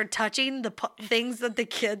parts are touching the things that the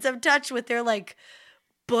kids have touched with their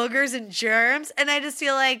boogers and germs. And I just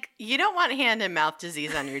feel like you don't want hand and mouth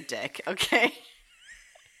disease on your dick, okay?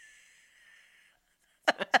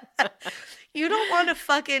 You don't want a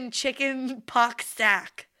fucking chicken pox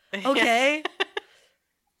sack, okay?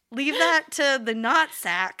 Leave that to the not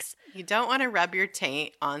sacks. You don't want to rub your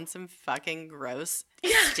taint on some fucking gross,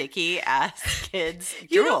 sticky ass kids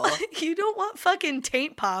drool. You don't want fucking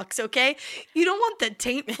taint pox, okay? You don't want the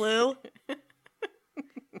taint flu.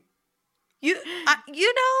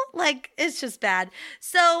 It's just bad.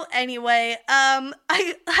 So anyway,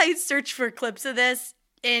 I searched for clips of this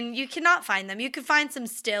and you cannot find them. You can find some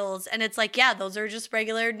stills and it's those are just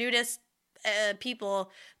regular nudist people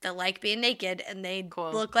that like being naked and they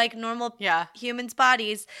look like normal humans'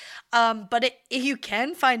 bodies. But you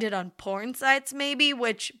can find it on porn sites maybe,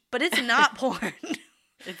 but it's not porn.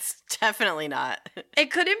 It's definitely not. It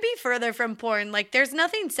couldn't be further from porn. There's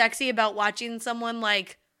nothing sexy about watching someone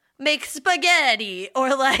make spaghetti or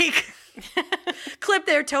clip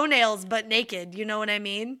their toenails but naked. You know what I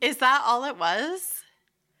mean? Is that all it was?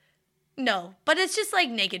 No, but it's just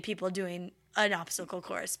naked people doing an obstacle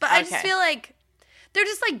course. But I just feel they're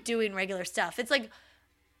just doing regular stuff. It's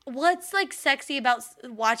what's sexy about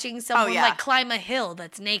watching someone climb a hill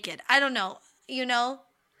that's naked? I don't know,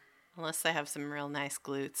 Unless they have some real nice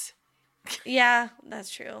glutes. Yeah,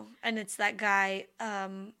 that's true. And it's that guy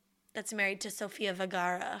that's married to Sofia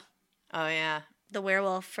Vergara. Oh, yeah. The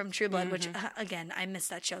werewolf from True Blood, which, again, I miss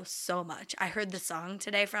that show so much. I heard the song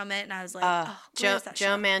today from it, and I was like, Joe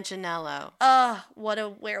Manganiello. Oh, what a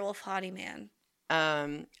werewolf hottie man.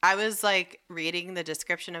 I was reading the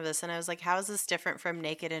description of this, and I was like, how is this different from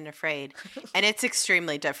Naked and Afraid? And it's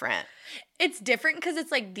extremely different. It's different because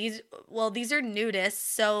it's these are nudists,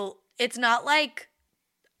 so it's not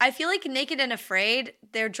I feel Naked and Afraid,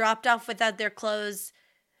 they're dropped off without their clothes.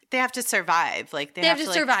 They have to survive. They have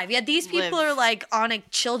to survive. Yeah, these people are on a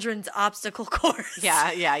children's obstacle course. Yeah.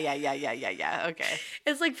 Okay.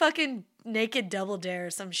 It's fucking Naked Double Dare or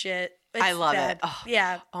some shit. I love it. Oh,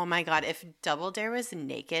 yeah. Oh my God. If Double Dare was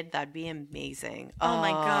naked, that'd be amazing. Oh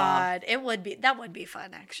my God. It would be. That would be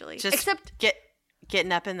fun, actually. Except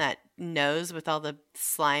getting up in that nose with all the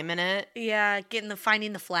slime in it. Yeah,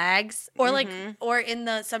 finding the flags. Or or in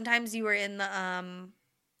sometimes you were in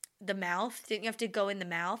the mouth. Didn't you have to go in the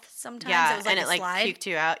mouth sometimes? Yeah, it was and it slide. puked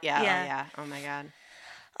you out. Yeah. Yeah. Oh, yeah. Oh my God.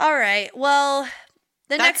 All right. Well,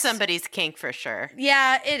 that's somebody's kink for sure.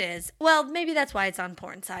 Yeah, it is. Well, maybe that's why it's on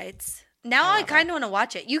porn sites. Now I kind of want to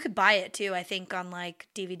watch it. You could buy it too, I think, on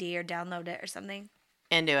DVD or download it or something.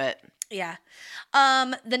 Into it. Yeah.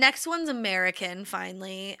 The next one's American,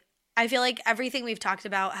 finally. I feel everything we've talked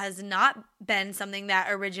about has not been something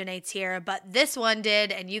that originates here, but this one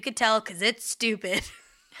did, and you could tell because it's stupid.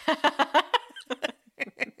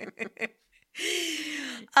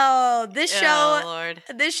 This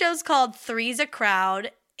show's called Three's a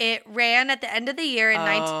Crowd. It ran at the end of the year in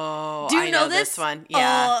Do you know this one?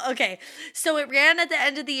 Yeah. Oh, okay. So it ran at the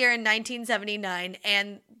end of the year in 1979,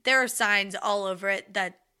 and there are signs all over it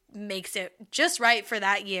that makes it just right for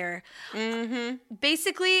that year. Mm-hmm.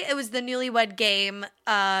 Basically, it was the Newlywed Game.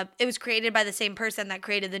 It was created by the same person that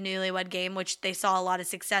created the Newlywed Game, which they saw a lot of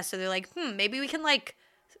success. So they're like, maybe we can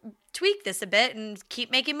tweak this a bit and keep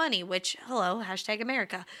making money, which, hello,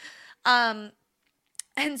 #America.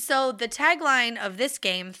 And so the tagline of this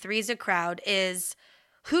game, Three's a Crowd, is,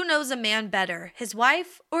 who knows a man better, his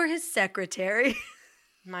wife or his secretary?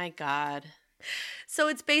 My God. So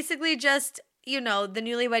it's basically just the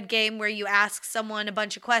Newlywed Game where you ask someone a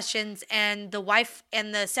bunch of questions and the wife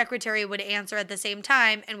and the secretary would answer at the same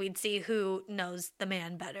time and we'd see who knows the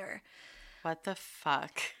man better. What the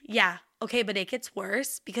fuck? Yeah. Okay, but it gets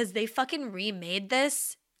worse because they fucking remade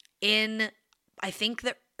this in, I think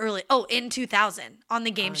in 2000 on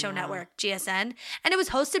the Game Show Network, GSN. And it was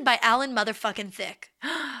hosted by Alan motherfucking Thicke.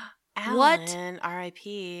 Alan, what?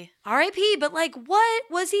 R.I.P. R.I.P. But like, what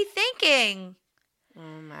was he thinking?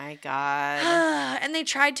 Oh my God. And they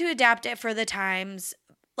tried to adapt it for the times.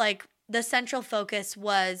 Like, the central focus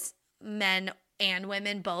was men and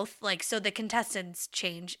women both. Like, so the contestants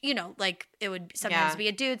change. Like, it would sometimes be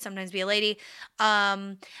a dude, sometimes be a lady.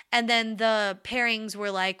 And then the pairings were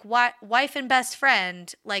like wife and best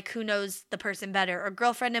friend, like who knows the person better, or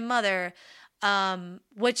girlfriend and mother,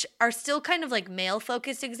 which are still kind of like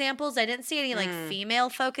male-focused examples. I didn't see any like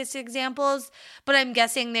female-focused examples, but I'm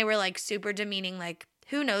guessing they were like super demeaning, like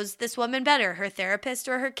who knows this woman better, her therapist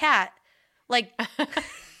or her cat? Like,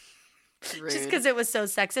 just because it was so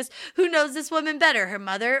sexist. Who knows this woman better, her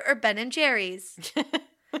mother or Ben and Jerry's?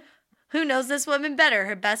 Who knows this woman better,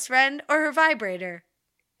 her best friend or her vibrator?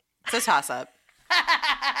 It's a toss-up.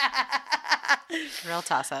 Real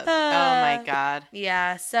toss-up. Oh my God.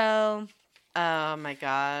 Yeah, so... Oh my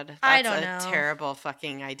God. That's I don't know. A terrible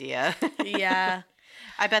fucking idea. Yeah.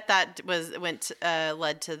 I bet that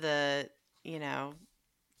led to the,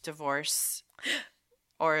 divorce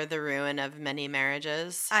or the ruin of many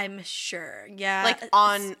marriages. I'm sure. Yeah. Like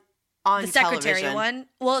on the secretary television. One.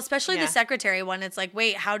 Well, especially the secretary one. It's like,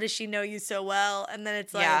 wait, how does she know you so well? And then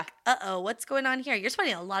it's like, uh-oh, what's going on here? You're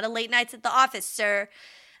spending a lot of late nights at the office, sir.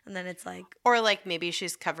 And then it's like... Or like maybe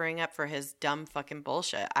she's covering up for his dumb fucking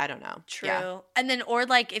bullshit. I don't know. True. Yeah. And then, or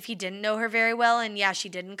like if he didn't know her very well and she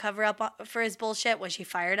didn't cover up for his bullshit, was she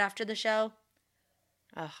fired after the show?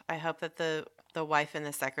 Ugh, I hope that the wife and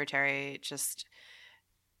the secretary just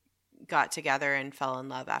got together and fell in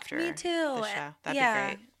love after Me too. the show. That'd be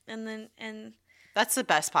great. And that's the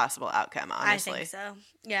best possible outcome, honestly. I think so.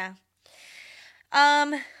 Yeah.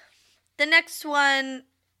 The next one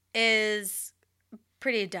is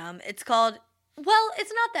pretty dumb. It's called,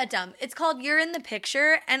 it's not that dumb. It's called You're in the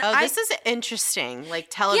Picture. And this is interesting, like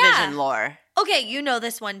television lore. Okay, you know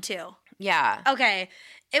this one too. Yeah. Okay.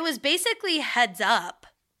 It was basically Heads Up,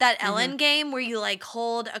 that Ellen game where you like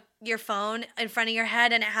hold your phone in front of your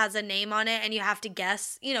head and it has a name on it and you have to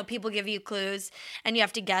guess. People give you clues and you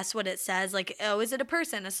have to guess what it says. Like, oh, is it a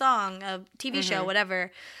person, a song, a TV show,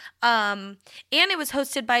 whatever. And it was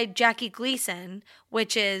hosted by Jackie Gleason,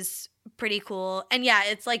 which is pretty cool. And yeah,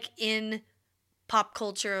 it's like in pop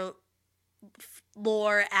culture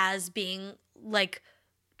lore as being like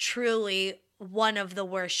truly one of the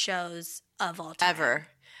worst shows of all time. Ever.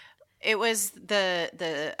 It was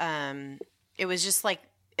it was just like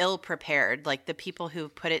ill prepared. Like the people who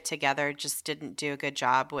put it together just didn't do a good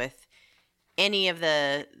job with any of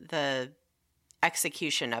the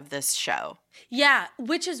execution of this show. Yeah,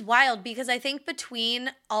 which is wild because I think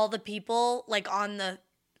between all the people like on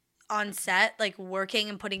set, like working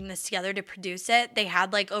and putting this together to produce it, they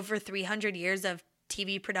had like over 300 years of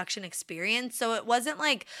TV production experience. So it wasn't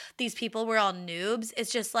like these people were all noobs.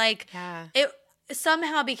 It's just like it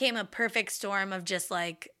somehow became a perfect storm of just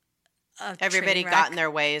like everybody got in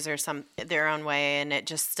their ways or their own way, and it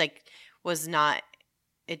just like wasn't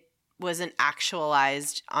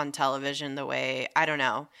actualized on television the way, I don't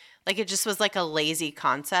know. Like it just was like a lazy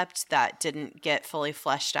concept that didn't get fully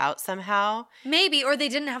fleshed out somehow. Maybe, or they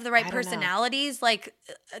didn't have the right personalities like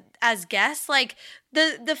as guests. Like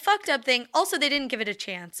the fucked up thing, also they didn't give it a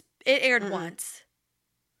chance. It aired once.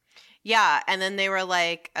 Yeah, and then they were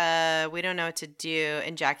like, we don't know what to do.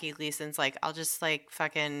 And Jackie Gleason's like, I'll just like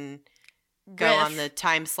fucking go on the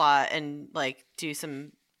time slot and like do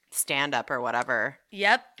some stand up or whatever.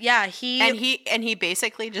 Yep. Yeah, he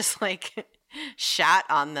basically just like shat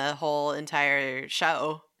on the whole entire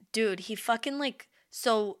show. Dude, he fucking like,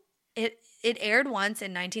 so it aired once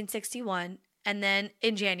in 1961 and then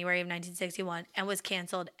in January of 1961 and was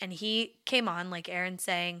canceled. And he came on, like Aaron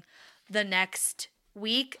saying, the next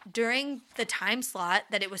week during the time slot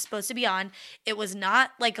that it was supposed to be on. It was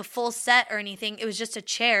not like a full set or anything. It was just a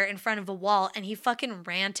chair in front of a wall, and he fucking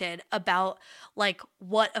ranted about like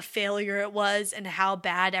what a failure it was and how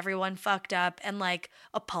bad everyone fucked up and like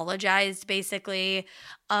apologized basically.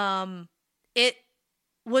 It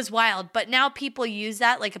was wild, but now people use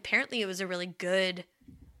that. Like apparently it was a really good,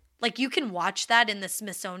 like you can watch that in the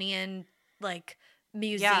Smithsonian like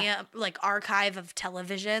museum, like archive of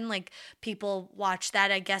television. Like people watch that.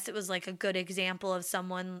 I guess it was like a good example of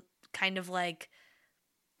someone kind of like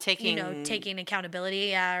taking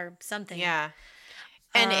accountability or something. Yeah.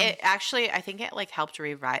 And it actually, I think it like helped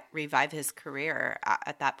revive his career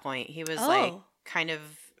at that point. He was like kind of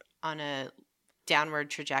on a downward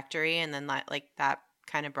trajectory, and then like that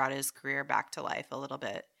kind of brought his career back to life a little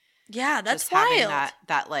bit. Yeah, that's just wild. Having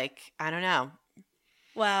that like, I don't know.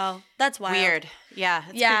 Wow, that's wild. Weird. Yeah.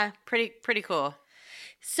 It's pretty cool.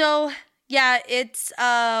 So yeah, it's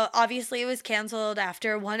obviously it was canceled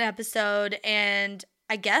after one episode, and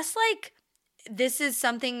I guess like this is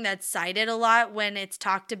something that's cited a lot when it's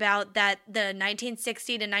talked about that the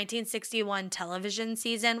 1960 to 1961 television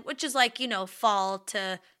season, which is like, fall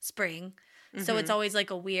to spring. Mm-hmm. So it's always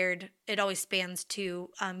like it always spans 2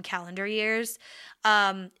 calendar years.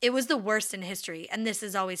 It was the worst in history. And this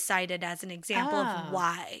is always cited as an example of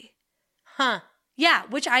why. Huh. Yeah,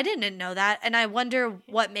 which I didn't know that. And I wonder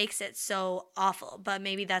what makes it so awful. But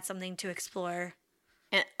maybe that's something to explore.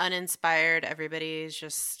 Uninspired. Everybody's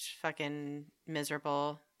just fucking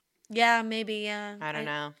miserable. Yeah, maybe. Yeah. I don't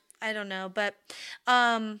know. I don't know. But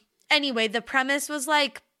anyway, the premise was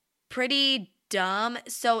like pretty dumb.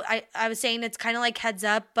 So I was saying it's kind of like Heads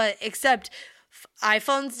Up, but except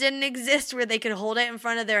iPhones didn't exist where they could hold it in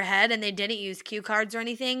front of their head, and they didn't use cue cards or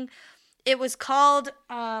anything. It was called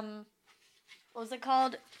what was it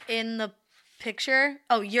called? In the Picture?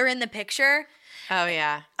 Oh, You're in the Picture. Oh,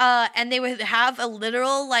 yeah. And they would have a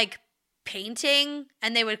literal, like, painting,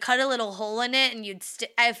 and they would cut a little hole in it, and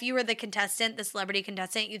if you were the contestant, the celebrity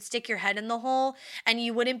contestant, you'd stick your head in the hole, and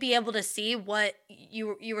you wouldn't be able to see what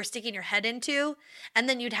you were sticking your head into, and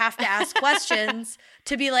then you'd have to ask questions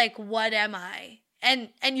to be like, what am I? And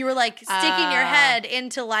you were, like, sticking your head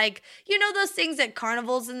into, like, those things at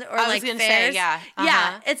carnivals or, like, fairs? Say, yeah. Uh-huh.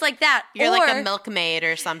 Yeah, it's like that. You're like a milkmaid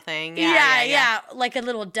or something. Yeah. Like a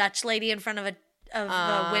little Dutch lady in front of a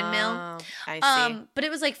windmill. I see. But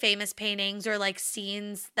it was like famous paintings or like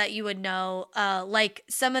scenes that you would know. Like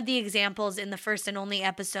some of the examples in the first and only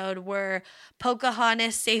episode were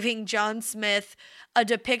Pocahontas saving John Smith, a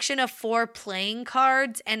depiction of 4 playing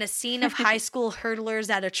cards, and a scene of high school hurdlers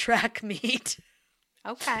at a track meet.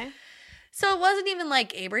 Okay. So it wasn't even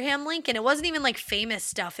like Abraham Lincoln. It wasn't even like famous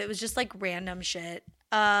stuff. It was just like random shit.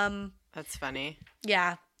 That's funny.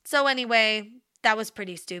 Yeah. So anyway, that was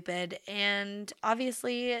pretty stupid, and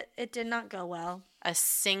obviously it did not go well. A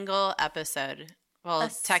single episode. Well,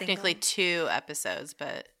 technically 2 episodes,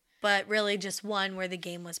 but really just one where the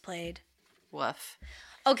game was played. Woof.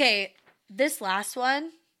 Okay, this last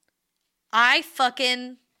one, I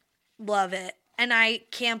fucking love it, and I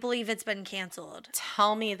can't believe it's been canceled.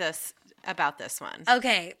 Tell me about this one.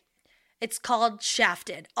 Okay, it's called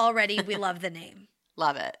Shafted. Already, we love the name.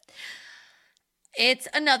 Love it. It's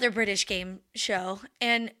another British game show,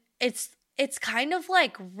 and it's kind of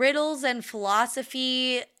like riddles and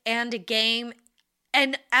philosophy and a game.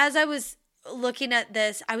 And as I was looking at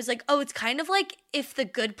this, I was like, oh, it's kind of like if The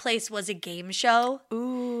Good Place was a game show.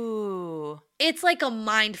 Ooh. It's like a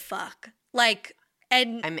mind fuck. Like,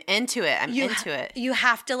 and I'm into it. Into it. You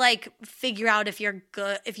have to like figure out if you're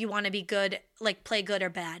good, if you want to be good, like play good or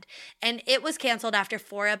bad. And it was canceled after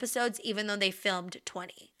 4 episodes, even though they filmed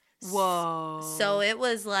 20. Whoa. So it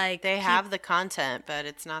was like... They have the content, but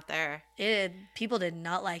it's not there. People did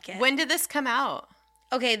not like it. When did this come out?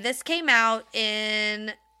 Okay, this came out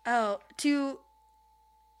in... Oh,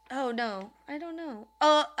 no. I don't know.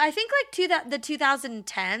 I think like the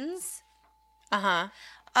 2010s. Uh-huh.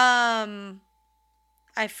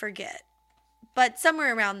 I forget. But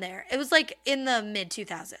somewhere around there. It was like in the mid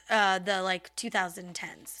 2000s. The like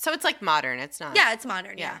 2010s. So it's like modern. It's not... Yeah, it's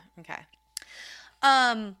modern. Yeah. Okay.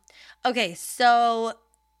 Okay, so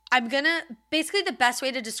basically the best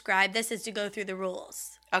way to describe this is to go through the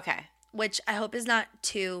rules. Okay. Which I hope is not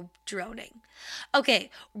too droning. Okay,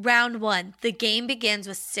 round 1. The game begins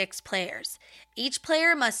with 6 players. Each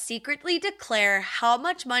player must secretly declare how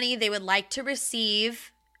much money they would like to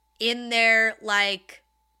receive in their, like,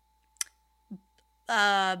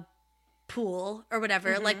 pool or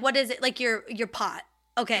whatever. Mm-hmm. Like, what is it? Like your pot.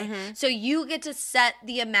 Okay, mm-hmm. So you get to set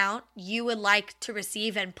the amount you would like to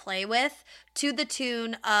receive and play with to the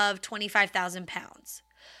tune of 25,000 pounds.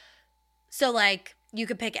 So, like, you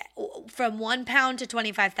could pick it from £1 to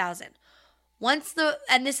 25,000.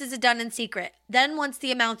 And this is done in secret. Then once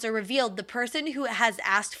the amounts are revealed, the person who has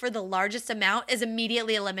asked for the largest amount is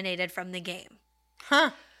immediately eliminated from the game.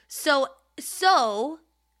 Huh. So,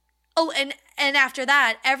 and after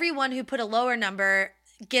that, everyone who put a lower number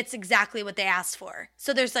gets exactly what they asked for.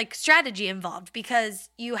 So there's like strategy involved because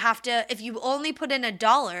you have to, if you only put in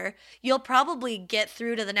 $1, you'll probably get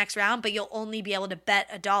through to the next round, but you'll only be able to bet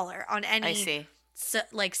 $1 on any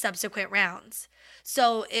like subsequent rounds.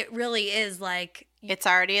 So it really is like, it's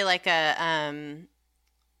already like a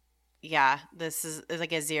yeah, this is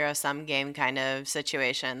like a zero-sum game kind of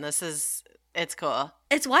situation. It's cool.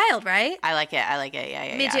 It's wild, right? I like it.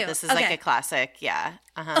 Yeah. Me too. This is like a classic. Yeah.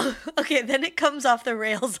 Uh-huh. Okay, then it comes off the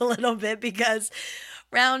rails a little bit because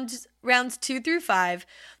rounds 2 through 5,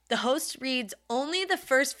 the host reads only the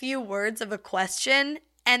first few words of a question,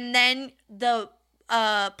 and then the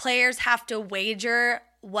players have to wager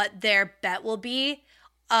what their bet will be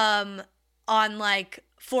on like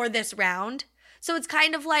for this round. So it's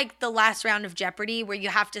kind of like the last round of Jeopardy where you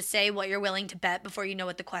have to say what you're willing to bet before you know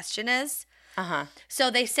what the question is. Uh-huh.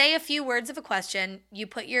 So they say a few words of a question, you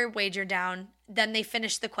put your wager down, then they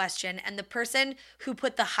finish the question, and the person who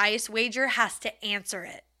put the highest wager has to answer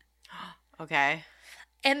it. Okay.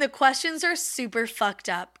 And the questions are super fucked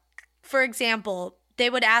up. For example, they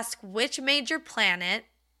would ask which major planet, ...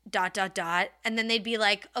 and then they'd be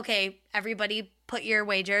like, okay, everybody put your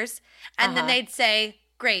wagers. And then they'd say,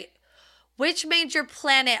 great. Which major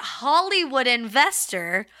planet Hollywood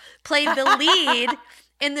investor played the lead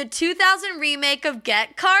in the 2000 remake of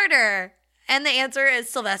Get Carter? And the answer is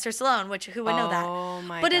Sylvester Stallone, which who would know that? Oh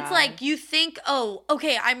my But God. it's like you think, oh,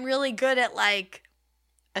 okay, I'm really good at like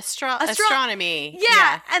astronomy.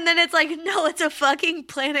 Yeah. And then it's like, no, it's a fucking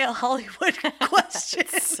Planet Hollywood question.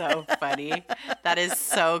 It's so funny. That is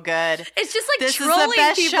so good. It's just like this trolling is the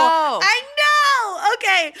best people. show. I know.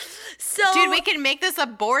 Okay. So dude, we can make this a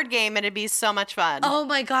board game and it'd be so much fun. Oh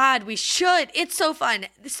my God, we should. It's so fun.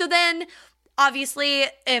 So then obviously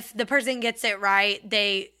if the person gets it right,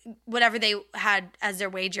 whatever they had as their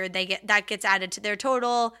wager, that gets added to their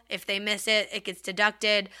total. If they miss it, it gets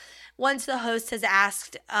deducted. Once the host has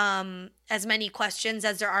asked as many questions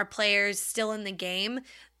as there are players still in the game,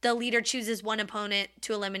 the leader chooses one opponent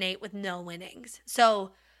to eliminate with no winnings.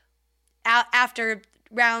 So after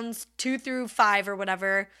rounds 2 through 5 or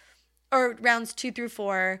whatever, or rounds 2 through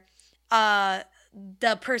 4, the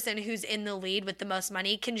person who's in the lead with the most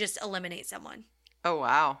money can just eliminate someone. Oh,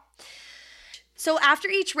 wow. So after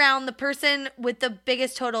each round, the person with the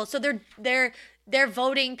biggest total, so they're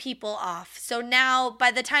voting people off. So now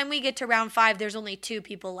by the time we get to round 5, there's only 2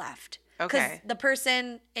 people left. Okay. Because the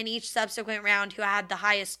person in each subsequent round who had the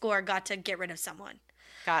highest score got to get rid of someone.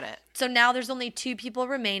 Got it. So now there's only 2 people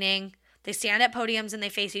remaining. They stand at podiums and they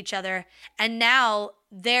face each other. And now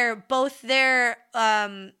they're both their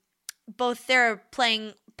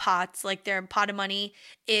playing pots, like their pot of money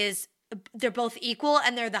they're both equal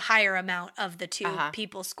and they're the higher amount of the 2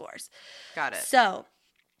 people's scores. Got it. So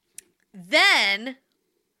then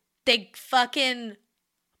they fucking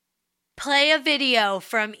play a video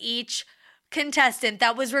from each contestant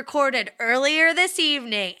that was recorded earlier this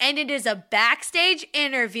evening. And it is a backstage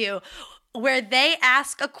interview where they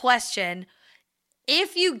ask a question.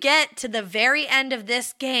 If you get to the very end of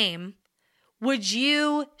this game, would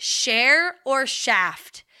you share or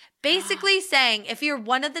shaft? Basically saying, if you're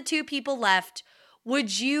one of the 2 people left,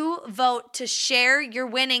 would you vote to share your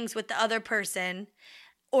winnings with the other person?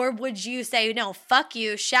 Or would you say, no, fuck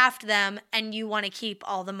you, shaft them, and you want to keep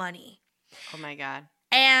all the money? Oh my God.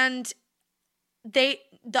 And the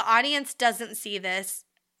audience doesn't see this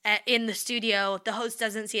in the studio. The host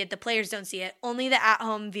doesn't see it. The players don't see it. Only the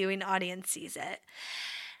at-home viewing audience sees it.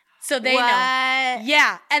 So they know.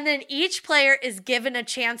 Yeah. And then each player is given a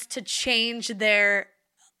chance to change their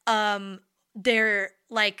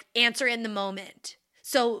like answer in the moment.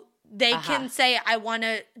 So they can say, I want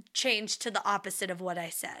to change to the opposite of what I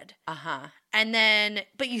said. And then,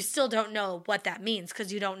 but you still don't know what that means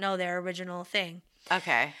because you don't know their original thing.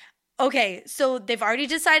 Okay, so they've already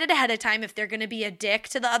decided ahead of time if they're going to be a dick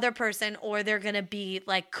to the other person or they're going to be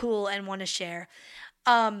like cool and want to share.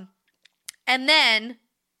 And then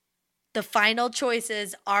the final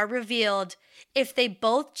choices are revealed. If they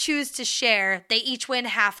both choose to share, they each win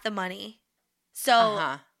half the money.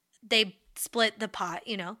 So they split the pot,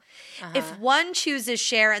 you know. If one chooses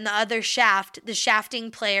share and the other shaft, the shafting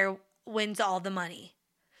player wins all the money.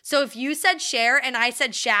 So if you said share and I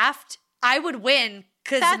said shaft, I would win.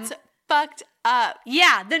 That's fucked up.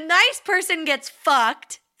 Yeah, the nice person gets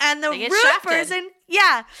fucked and the rude person,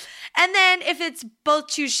 yeah. And then if it's both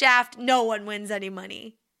choose shaft, no one wins any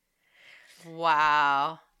money.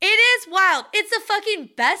 Wow. It is wild. It's the fucking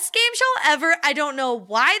best game show ever. I don't know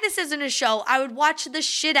why this isn't a show. I would watch the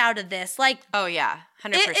shit out of this. Like, oh yeah,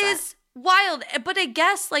 100%. It is wild. But I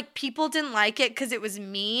guess like people didn't like it because it was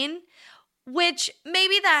mean, which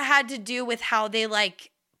maybe that had to do with how they like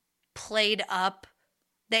played up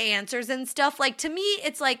the answers and stuff. Like to me,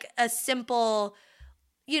 it's like a simple,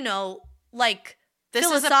 you know, like this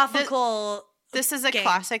philosophical. This is a game.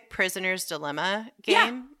 Classic Prisoner's Dilemma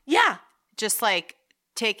game. Yeah. Just like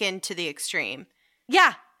taken to the extreme.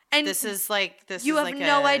 Yeah. And this is you have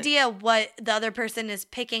no idea what the other person is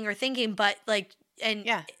picking or thinking, but like, and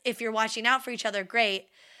if you're watching out for each other, great.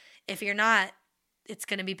 If you're not, it's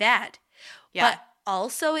going to be bad. Yeah. But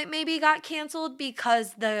also it maybe got canceled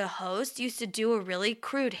because the host used to do a really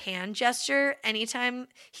crude hand gesture anytime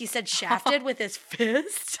he said shafted with his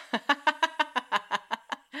fist.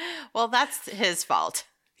 Well, that's his fault.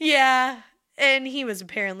 Yeah. And he was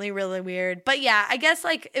apparently really weird. But yeah, I guess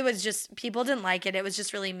like it was just, people didn't like it. It was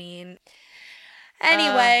just really mean.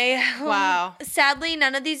 Anyway. Wow. Sadly,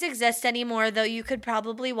 none of these exist anymore, though you could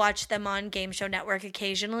probably watch them on Game Show Network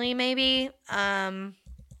occasionally, maybe.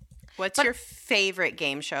 What's your favorite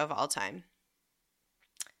game show of all time?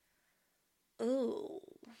 Ooh.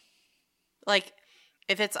 Like,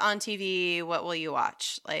 if it's on TV, what will you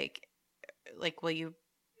watch? Like will you,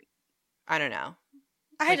 I don't know.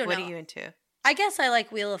 I don't know. What are you into? I guess I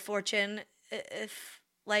like Wheel of Fortune, if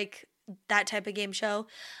like that type of game show.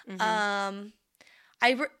 Mm-hmm.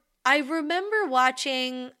 I remember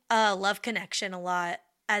watching Love Connection a lot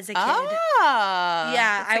as a kid.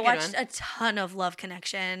 Yeah, I watched a ton of Love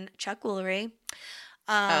Connection. Chuck Woolery.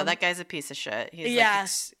 That guy's a piece of shit. He's like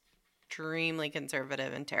extremely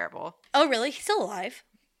conservative and terrible. Oh, really? He's still alive?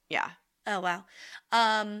 Yeah. Oh, wow.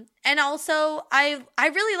 And also, I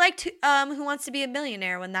really liked Who Wants to Be a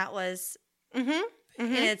Millionaire when that was in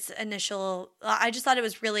its initial. I just thought it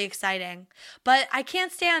was really exciting. But I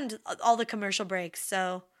can't stand all the commercial breaks,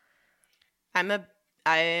 so. I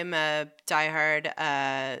am a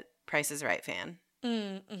diehard Price is Right fan.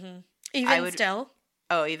 Mm-hmm. Even still?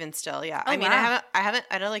 Oh, even still, yeah. Oh, I mean, wow.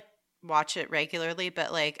 I don't like watch it regularly,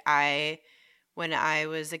 but like when I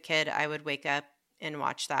was a kid, I would wake up and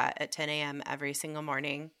watch that at 10 a.m. every single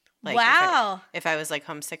morning. Like, wow. If I was like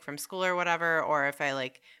homesick from school or whatever, or if I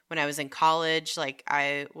like when I was in college, like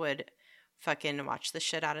I would fucking watch the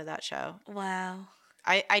shit out of that show. Wow.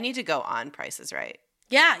 I need to go on Price is Right.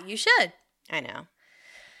 Yeah, you should. I know.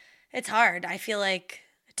 It's hard. I feel like.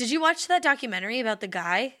 Did you watch that documentary about the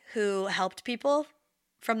guy who helped people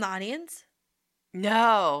from the audience?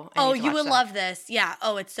 No. Oh, you would love this. Yeah.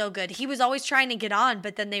 Oh, it's so good. He was always trying to get on,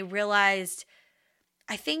 but then they realized,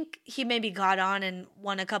 I think he maybe got on and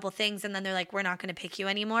won a couple things, and then they're like, we're not going to pick you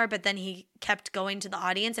anymore. But then he kept going to the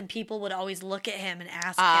audience, and people would always look at him and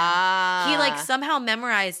ask him. He like somehow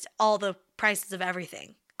memorized all the prices of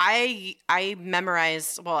everything. I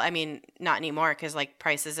memorized, well, I mean, not anymore because like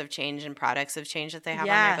prices have changed and products have changed that they have on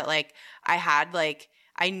there. But like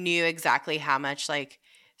I knew exactly how much like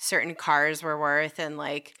certain cars were worth and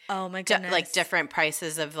like, oh my goodness, like different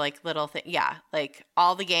prices of like little things. Yeah. Like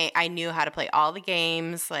all the game. I knew how to play all the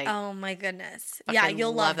games. Like, oh my goodness. Yeah.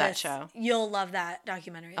 You'll love that show. You'll love that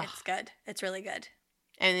documentary. Ugh. It's good. It's really good.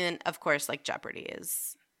 And then of course, like Jeopardy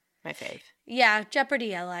is my fave. Yeah.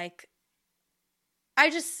 Jeopardy I like. I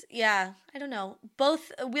don't know.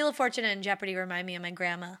 Both Wheel of Fortune and Jeopardy remind me of my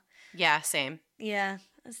grandma. Yeah, same. Yeah,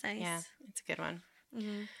 that's nice. Yeah, it's a good one.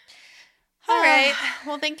 Mm-hmm. All right.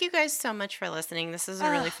 Well, thank you guys so much for listening. This is a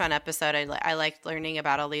really fun episode. I liked learning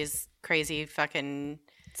about all these crazy fucking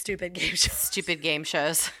stupid game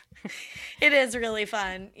shows. It is really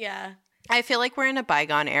fun. Yeah. I feel like we're in a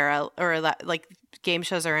bygone era, or like game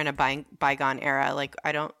shows are in a bygone era. Like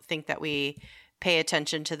I don't think that we pay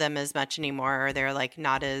attention to them as much anymore, or they're like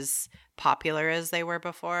not as popular as they were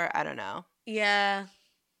before. I don't know. Yeah,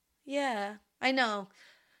 I know.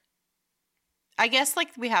 I guess like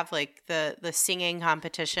we have like the singing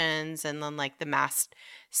competitions, and then like the Masked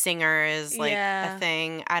Singer is like a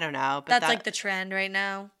thing. I don't know, but that's like the trend right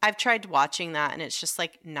now. I've tried watching that, and it's just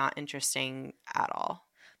like not interesting at all.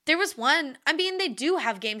 There was one, I mean, they do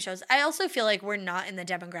have game shows. I also feel like we're not in the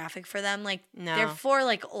demographic for them. Like, no. They're for,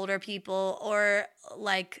 like, older people or,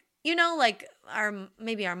 like, you know, like,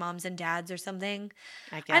 maybe our moms and dads or something.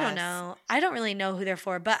 I guess. I don't know. I don't really know who they're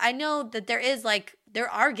for. But I know that there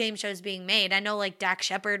are game shows being made. I know, like, Dax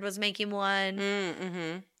Shepard was making one.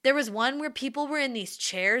 Mm-hmm. There was one where people were in these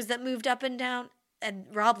chairs that moved up and down. And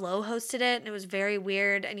Rob Lowe hosted it, and it was very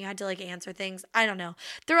weird, and you had to, like, answer things. I don't know.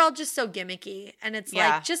 They're all just so gimmicky, and it's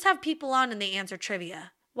like, just have people on and they answer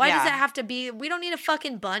trivia. Why does it have to be, we don't need a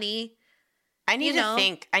fucking bunny. I need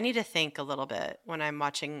to think a little bit when I'm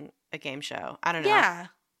watching a game show. I don't know.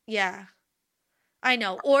 Yeah. I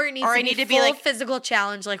know. Or it needs to be full physical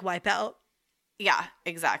challenge like Wipeout. Yeah,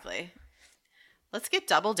 exactly. Let's get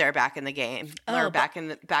Double Dare back in the game. Or back in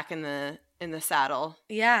the saddle.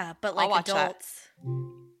 Yeah, but like adults. That.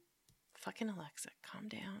 Fucking Alexa, calm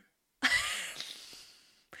down. I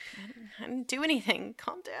didn't do anything.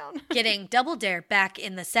 Calm down. Getting Double Dare back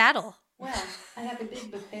in the saddle. Well, I have a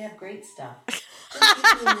big buffet of great stuff. Just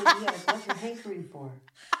give you an idea of what you're hankering for.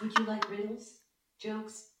 Would you like riddles,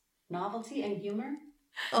 jokes, novelty and humor,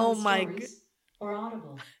 Oh fun my stories, or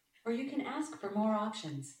Audible. Or you can ask for more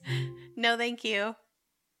options. No, thank you.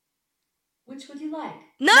 Which would you like?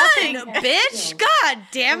 None, Nothing. bitch. God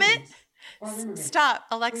damn it. Or limerick. Stop.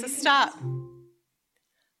 Or Alexa, you can stop. ask-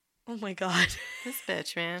 Oh my God. This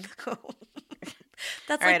bitch, man. That's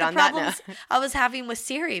All like right, the on that problems note. I was having with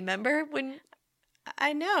Siri. Remember when?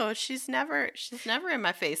 I know. She's never in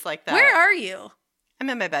my face like that. Where are you? I'm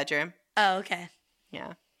in my bedroom. Oh, okay.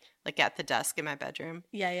 Yeah. Like at the desk in my bedroom.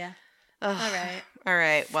 Yeah. Ugh. All right. All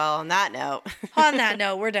right. Well, on that note. On that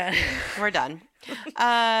note, we're done. We're done.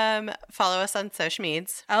 Follow us on social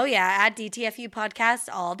medias. Oh yeah, at DTFU Podcast,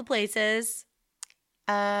 all the places.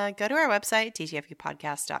 Go to our website,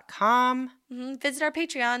 ttfupodcast.com. Visit our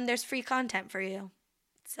Patreon. There's free content for you.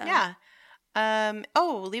 So Yeah.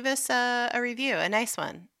 Leave us a review, a nice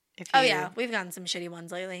one. Oh yeah, we've gotten some shitty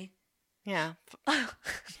ones lately. Yeah.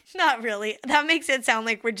 Not really. That makes it sound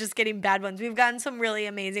like we're just getting bad ones. We've gotten some really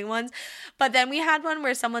amazing ones. But then we had one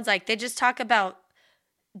where someone's like, they just talk about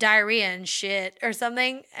diarrhea and shit or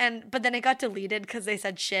something. But then it got deleted because they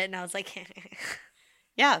said shit. And I was like,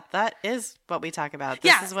 Yeah, that is what we talk about.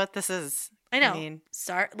 This is what this is. I know.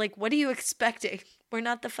 Like, what are you expecting? We're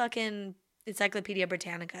not the fucking Encyclopedia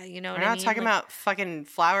Britannica. You know what I mean? We're not talking about fucking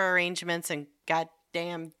flower arrangements and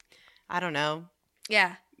goddamn, I don't know.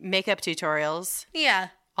 Yeah. Makeup tutorials. Yeah.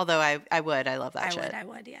 Although I would. I love that shit. I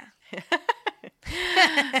would, yeah.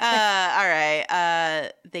 All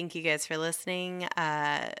right. Thank you guys for listening.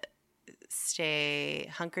 Stay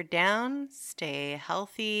hunkered down, stay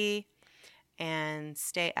healthy, and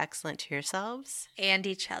stay excellent to yourselves. And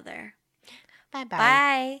each other. Bye-bye.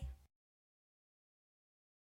 Bye.